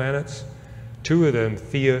 rocky planets. 2 of them,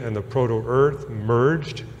 Theia and the proto-Earth,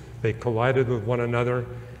 merged. They collided with one another,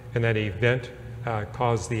 and that event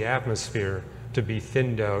caused the atmosphere to be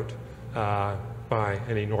thinned out by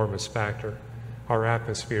an enormous factor. Our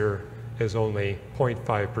atmosphere is only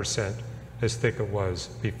 0.5% as thick it was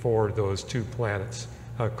before those 2 planets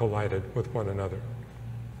collided with one another.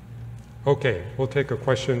 Okay, we'll take a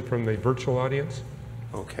question from the virtual audience.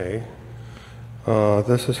 Okay.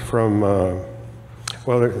 This is from,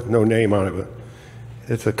 well, there's no name on it, but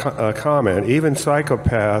it's a comment. Even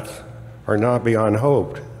psychopaths are not beyond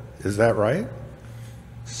hope. Is that right?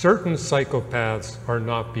 Certain psychopaths are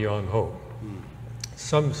not beyond hope.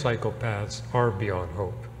 Some psychopaths are beyond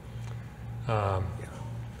hope.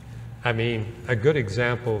 I mean, a good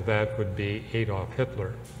example of that would be Adolf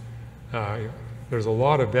Hitler. There's a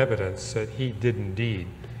lot of evidence that he did indeed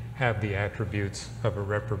have the attributes of a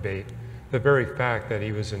reprobate. The very fact that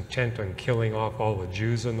he was intent on killing off all the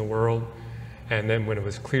Jews in the world, and then when it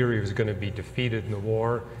was clear he was going to be defeated in the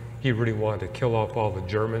war, he really wanted to kill off all the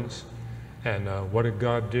Germans. And what did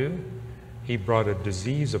God do? He brought a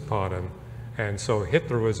disease upon him. And so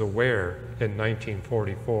Hitler was aware in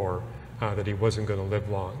 1944 that he wasn't going to live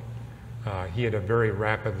long. He had a very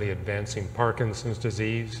rapidly advancing Parkinson's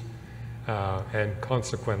disease, and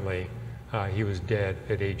consequently, he was dead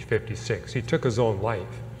at age 56. He took his own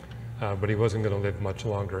life, but he wasn't going to live much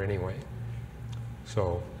longer anyway.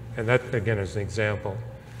 So, and that again is an example.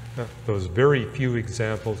 Those very few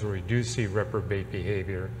examples where we do see reprobate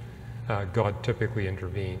behavior, God typically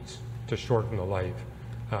intervenes to shorten the life,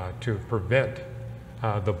 to prevent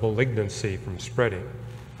the malignancy from spreading.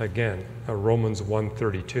 Again, Romans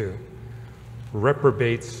 1:32.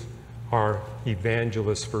 Reprobates are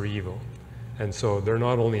evangelists for evil. And so they're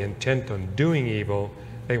not only intent on doing evil,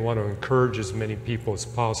 they want to encourage as many people as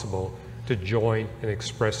possible to join in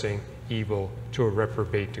expressing evil to a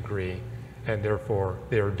reprobate degree, and therefore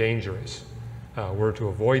they are dangerous. We're to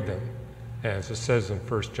avoid them. As it says in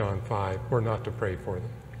 1 John 5, we're not to pray for them.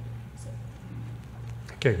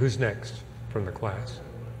 Okay, who's next from the class?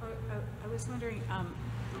 I was wondering...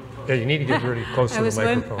 yeah, you need to get really close to the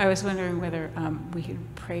microphone. I was wondering whether we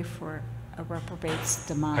could pray for a reprobate's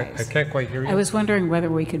demise. I can't quite hear you. I was wondering whether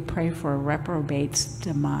we could pray for a reprobate's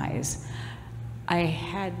demise. I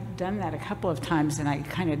had done that a couple of times, and I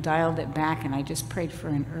kind of dialed it back, and I just prayed for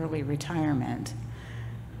an early retirement.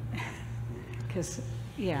 Because,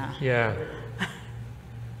 yeah. Yeah.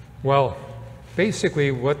 Well,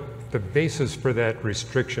 basically what the basis for that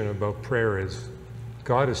restriction about prayer is,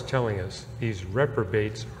 God is telling us these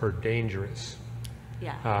reprobates are dangerous.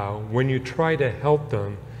 Yeah. When you try to help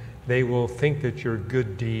them, they will think that your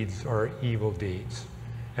good deeds are evil deeds,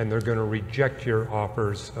 and they're going to reject your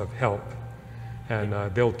offers of help, and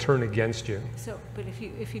they'll turn against you. So, but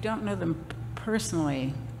if you don't know them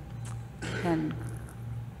personally, then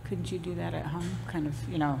couldn't you do that at home? Kind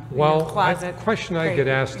of, in your closet? A question I get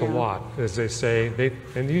asked a lot, as they say,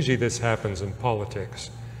 and usually this happens in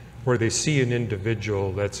politics. where they see an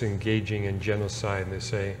individual that's engaging in genocide and they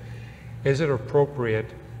say, is it appropriate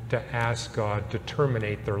to ask God to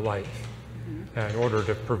terminate their life in order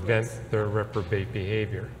to prevent their reprobate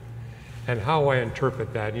behavior? And how I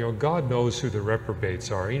interpret that, God knows who the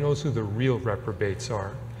reprobates are. He knows who the real reprobates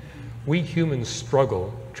are. We humans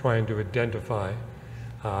struggle trying to identify,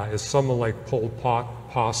 is someone like Pol Pot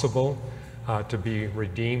possible to be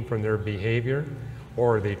redeemed from their behavior,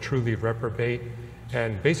 or are they truly reprobate?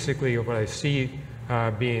 And basically what I see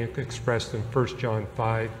being expressed in 1 John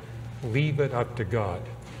 5, leave it up to God.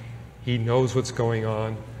 He knows what's going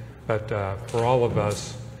on, but for all of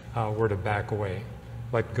us, we're to back away.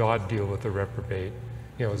 Let God deal with the reprobate.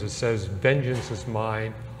 As it says, vengeance is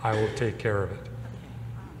mine, I will take care of it.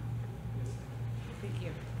 Thank you.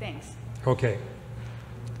 Thanks. Okay.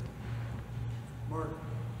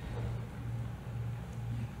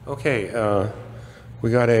 Okay,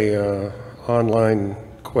 we got a online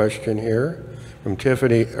question here from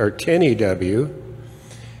Tinny W.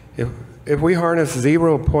 If we harness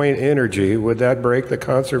 0-point energy, would that break the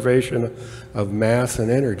conservation of mass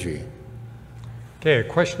and energy? Okay, a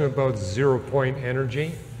question about 0-point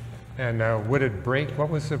energy, and would it break? What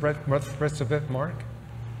was the rest of it, Mark?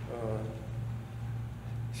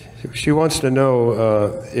 She wants to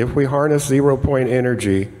know if we harness 0-point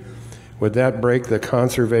energy, would that break the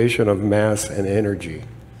conservation of mass and energy?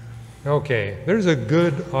 Okay, there's a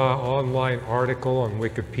good online article on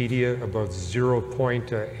Wikipedia about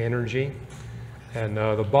 0-point energy, and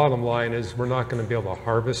the bottom line is we're not going to be able to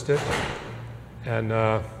harvest it, and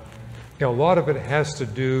a lot of it has to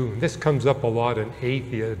do, this comes up a lot in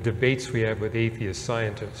debates we have with atheist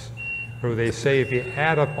scientists, where they say if you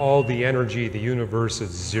add up all the energy of the universe,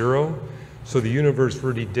 it's 0, so the universe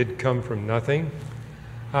really did come from nothing.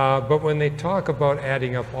 But when they talk about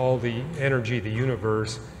adding up all the energy of the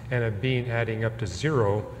universe and it being adding up to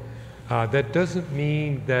 0, that doesn't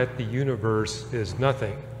mean that the universe is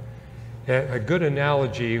nothing. A good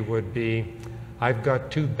analogy would be, I've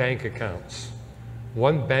got 2 bank accounts.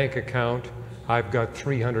 One bank account, I've got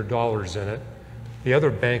 $300 in it. The other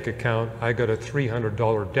bank account, I got a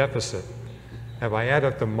 $300 deficit. If I add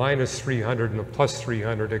up the minus 300 and the plus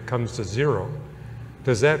 300, it comes to 0.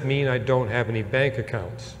 Does that mean I don't have any bank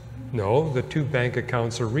accounts? No, the 2 bank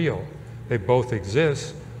accounts are real. They both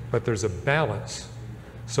exist, but there's a balance.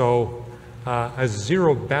 So a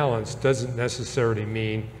 0 balance doesn't necessarily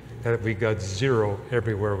mean that we got 0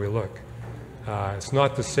 everywhere we look. It's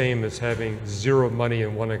not the same as having 0 money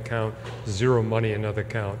in one account, 0 money in another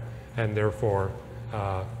account, and therefore,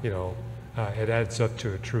 it adds up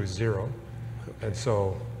to a true 0. And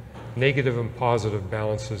so negative and positive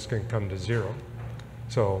balances can come to 0.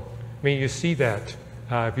 So, you see that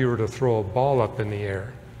if you were to throw a ball up in the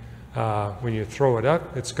air. When you throw it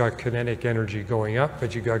up, it's got kinetic energy going up,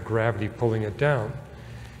 but you got gravity pulling it down.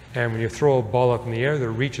 And when you throw a ball up in the air,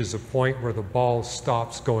 there reaches a point where the ball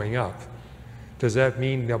stops going up. Does that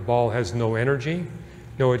mean the ball has no energy?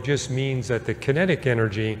 No, it just means that the kinetic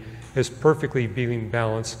energy is perfectly being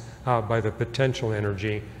balanced by the potential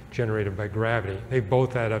energy generated by gravity. They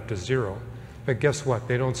both add up to 0. But guess what?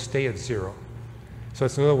 They don't stay at 0. So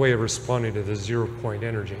it's another way of responding to the 0-point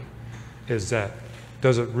energy, is that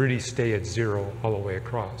does it really stay at 0 all the way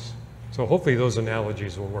across? So hopefully those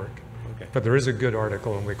analogies will work. Okay. But there is a good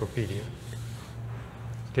article in Wikipedia.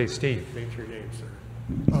 Okay, Steve. State your name, sir.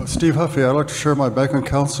 Steve Huffey, I'd like to share my bank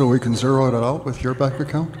account so we can zero it out with your bank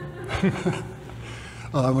account.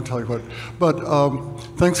 I won't tell you what. But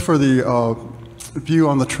thanks for the view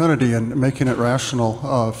on the Trinity and making it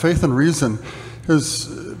rational. Faith and reason has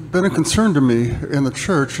been a concern to me in the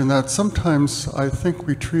church, in that sometimes I think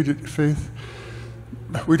we treat faith,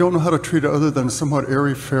 we don't know how to treat it other than somewhat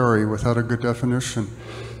airy-fairy without a good definition.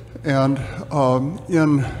 And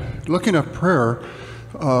in looking at prayer,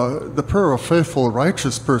 the prayer of a faithful,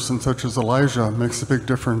 righteous person such as Elijah makes a big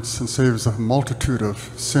difference and saves a multitude of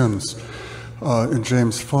sins in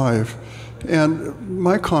James 5. And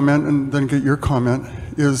my comment, and then get your comment,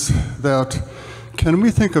 is that can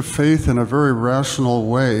we think of faith in a very rational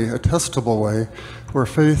way, a testable way, where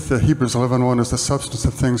faith, Hebrews 11:1, is the substance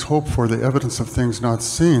of things hoped for, the evidence of things not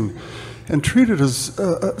seen, and treat it as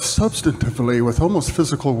substantively with almost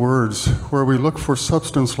physical words, where we look for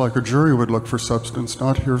substance like a jury would look for substance,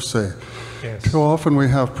 not hearsay. Yes. Too often we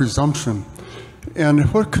have presumption.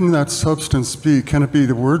 And what can that substance be? Can it be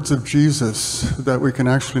the words of Jesus that we can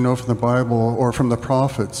actually know from the Bible or from the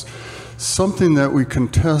prophets? Something that we can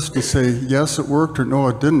test and say, yes, it worked, or no,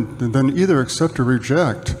 it didn't, and then either accept or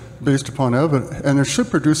reject based upon evidence, and it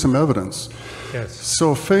should produce some evidence. Yes.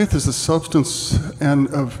 So faith is the substance and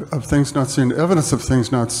of things not seen, evidence of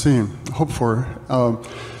things not seen, hope for.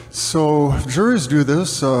 So juries do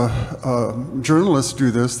this, journalists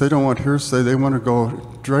do this. They don't want hearsay. They want to go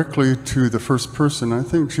directly to the first person. I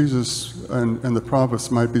think Jesus and the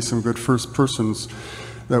prophets might be some good first persons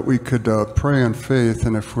that we could pray in faith,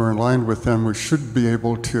 and if we're in line with them, we should be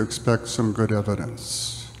able to expect some good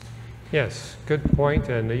evidence. Yes, good point.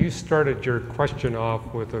 And you started your question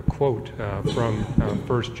off with a quote from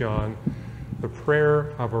 1 John. The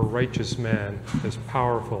prayer of a righteous man is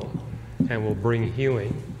powerful and will bring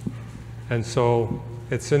healing. And so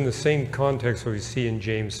it's in the same context that we see in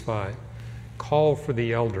James 5. Call for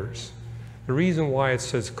the elders. The reason why it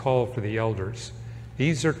says call for the elders,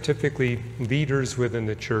 these are typically leaders within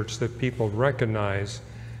the church that people recognize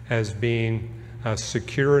as being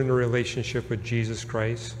secure in a relationship with Jesus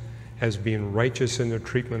Christ, as being righteous in their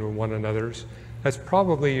treatment of one another. That's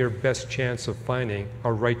probably your best chance of finding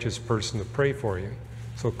a righteous person to pray for you.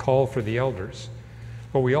 So call for the elders.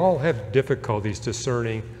 But we all have difficulties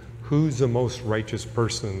discerning who's the most righteous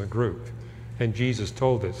person in the group. And Jesus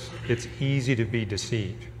told us it's easy to be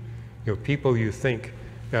deceived. You know, people you think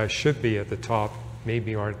should be at the top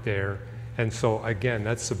maybe aren't there. And so again,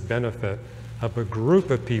 that's the benefit of a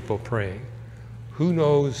group of people praying. Who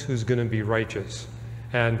knows who's going to be righteous?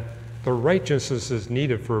 And the righteousness is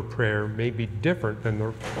needed for a prayer may be different than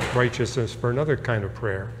the righteousness for another kind of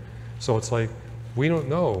prayer. So it's like, we don't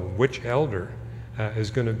know which elder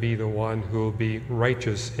is going to be the one who will be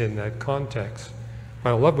righteous in that context.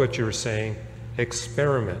 But I love what you were saying,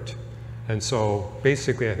 experiment. And so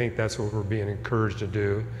basically I think that's what we're being encouraged to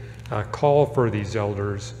do. Call for these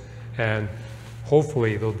elders, and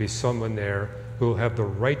hopefully there'll be someone there who will have the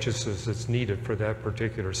righteousness that's needed for that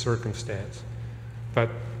particular circumstance. But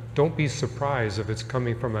don't be surprised if it's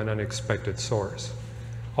coming from an unexpected source.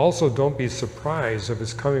 Also, don't be surprised if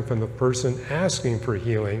it's coming from the person asking for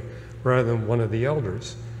healing rather than one of the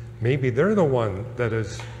elders. Maybe they're the one that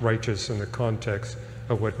is righteous in the context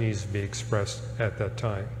of what needs to be expressed at that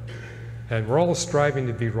time. And we're all striving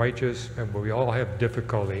to be righteous, and we all have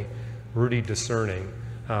difficulty really discerning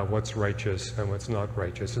what's righteous and what's not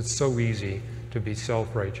righteous. It's so easy to be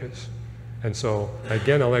self-righteous. And so,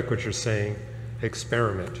 again, I like what you're saying,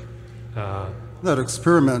 experiment. That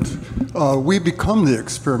experiment, we become the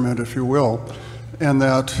experiment, if you will, and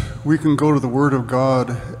that we can go to the Word of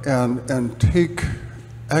God and take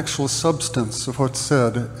actual substance of what's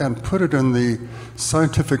said and put it in the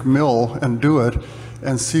scientific mill and do it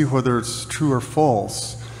and see whether it's true or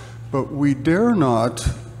false. But we dare not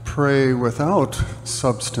pray without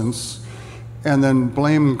substance and then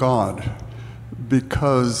blame God,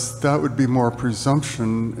 because that would be more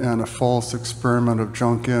presumption and a false experiment of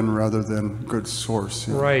junk in rather than good source.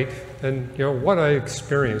 You know? Right. And you know what I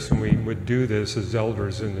experienced when we would do this as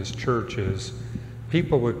elders in this church is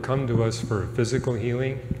people would come to us for physical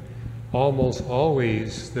healing. Almost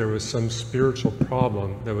always there was some spiritual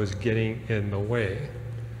problem that was getting in the way.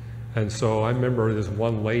 And so I remember this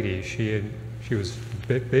one lady, she was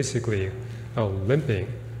basically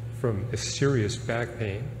limping from a serious back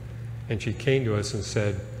pain. And she came to us and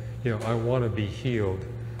said, you know, I want to be healed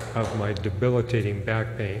of my debilitating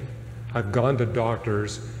back pain. I've gone to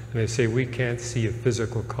doctors and they say we can't see a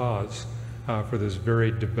physical cause for this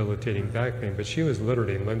very debilitating back pain, but she was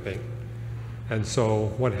literally limping. And so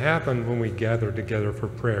what happened when we gathered together for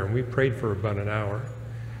prayer, and we prayed for about an hour,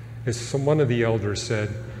 is one of the elders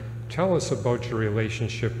said, tell us about your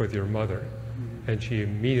relationship with your mother. And she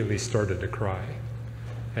immediately started to cry.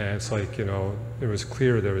 And it's like, you know, it was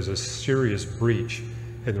clear there was a serious breach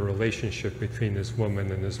in the relationship between this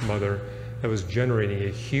woman and this mother that was generating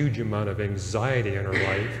a huge amount of anxiety in her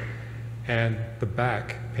life, and the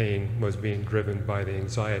back pain was being driven by the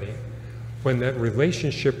anxiety. When that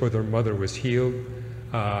relationship with her mother was healed,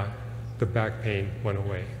 the back pain went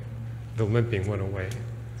away. The limping went away.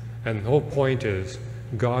 And the whole point is,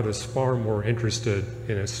 God is far more interested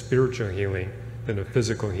in a spiritual healing than a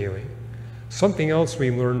physical healing. Something else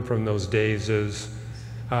we learned from those days is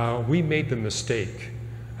we made the mistake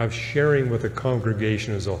of sharing with the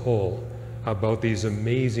congregation as a whole about these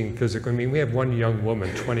amazing physical, I mean, we had one young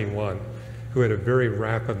woman, 21, who had a very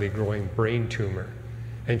rapidly growing brain tumor,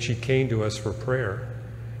 and she came to us for prayer.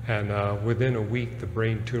 And within a week, the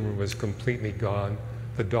brain tumor was completely gone.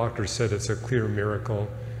 The doctor said it's a clear miracle.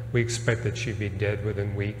 We expected she'd be dead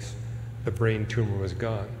within weeks. The brain tumor was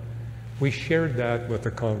gone. We shared that with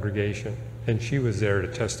the congregation, and she was there to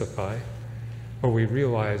testify. But we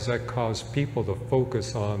realized that caused people to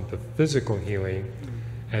focus on the physical healing.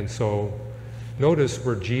 And so notice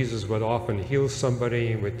where Jesus would often heal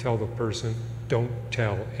somebody and would tell the person, don't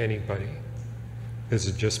tell anybody. This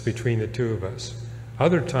is just between the two of us.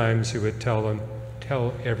 Other times he would tell them,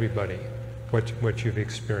 tell everybody. what you've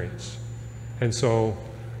experienced. And so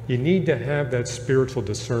you need to have that spiritual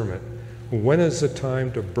discernment. When is the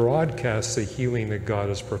time to broadcast the healing that God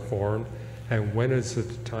has performed, and when is the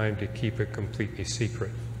time to keep it completely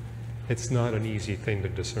secret? It's not an easy thing to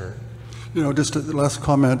discern. You know, just a last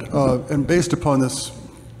comment, and based upon this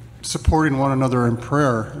supporting one another in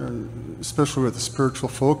prayer, especially with the spiritual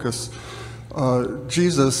focus,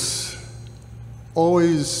 Jesus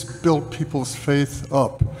always built people's faith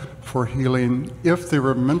up for healing if they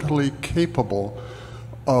were mentally capable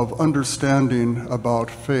of understanding about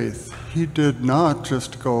faith. He did not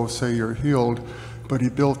just go say you're healed, but he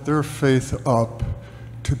built their faith up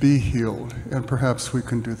to be healed, and perhaps we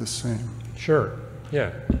can do the same. Sure,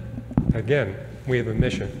 yeah. Again, we have a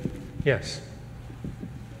mission. Yes.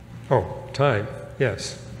 Oh, time,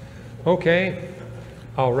 yes. Okay,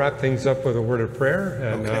 I'll wrap things up with a word of prayer,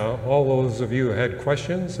 and all those of you who had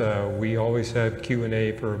questions, we always have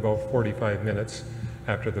Q&A for about 45 minutes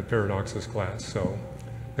after the Paradoxes class, so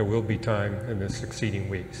there will be time in the succeeding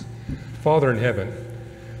weeks. Father in heaven,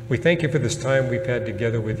 we thank you for this time we've had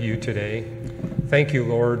together with you today. Thank you,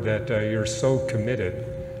 Lord, that you're so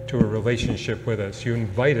committed to a relationship with us. You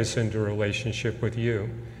invite us into a relationship with you,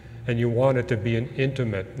 and you want it to be an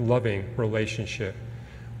intimate, loving relationship,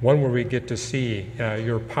 one where we get to see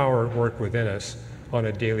your power at work within us on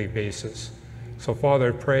a daily basis. So,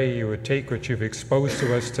 Father, I pray you would take what you've exposed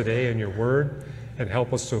to us today in your word and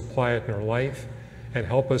help us to apply it in our life, and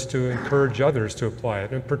help us to encourage others to apply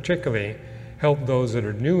it, and particularly help those that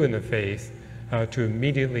are new in the faith to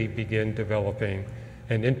immediately begin developing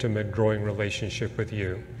an intimate, growing relationship with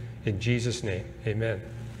you. In Jesus' name, amen.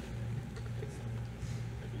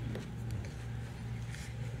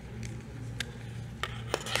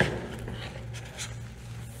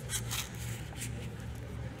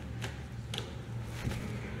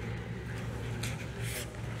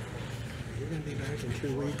 You're going to be back in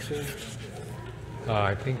 2 weeks,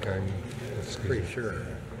 I think I'm pretty sure.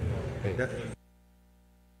 Hey.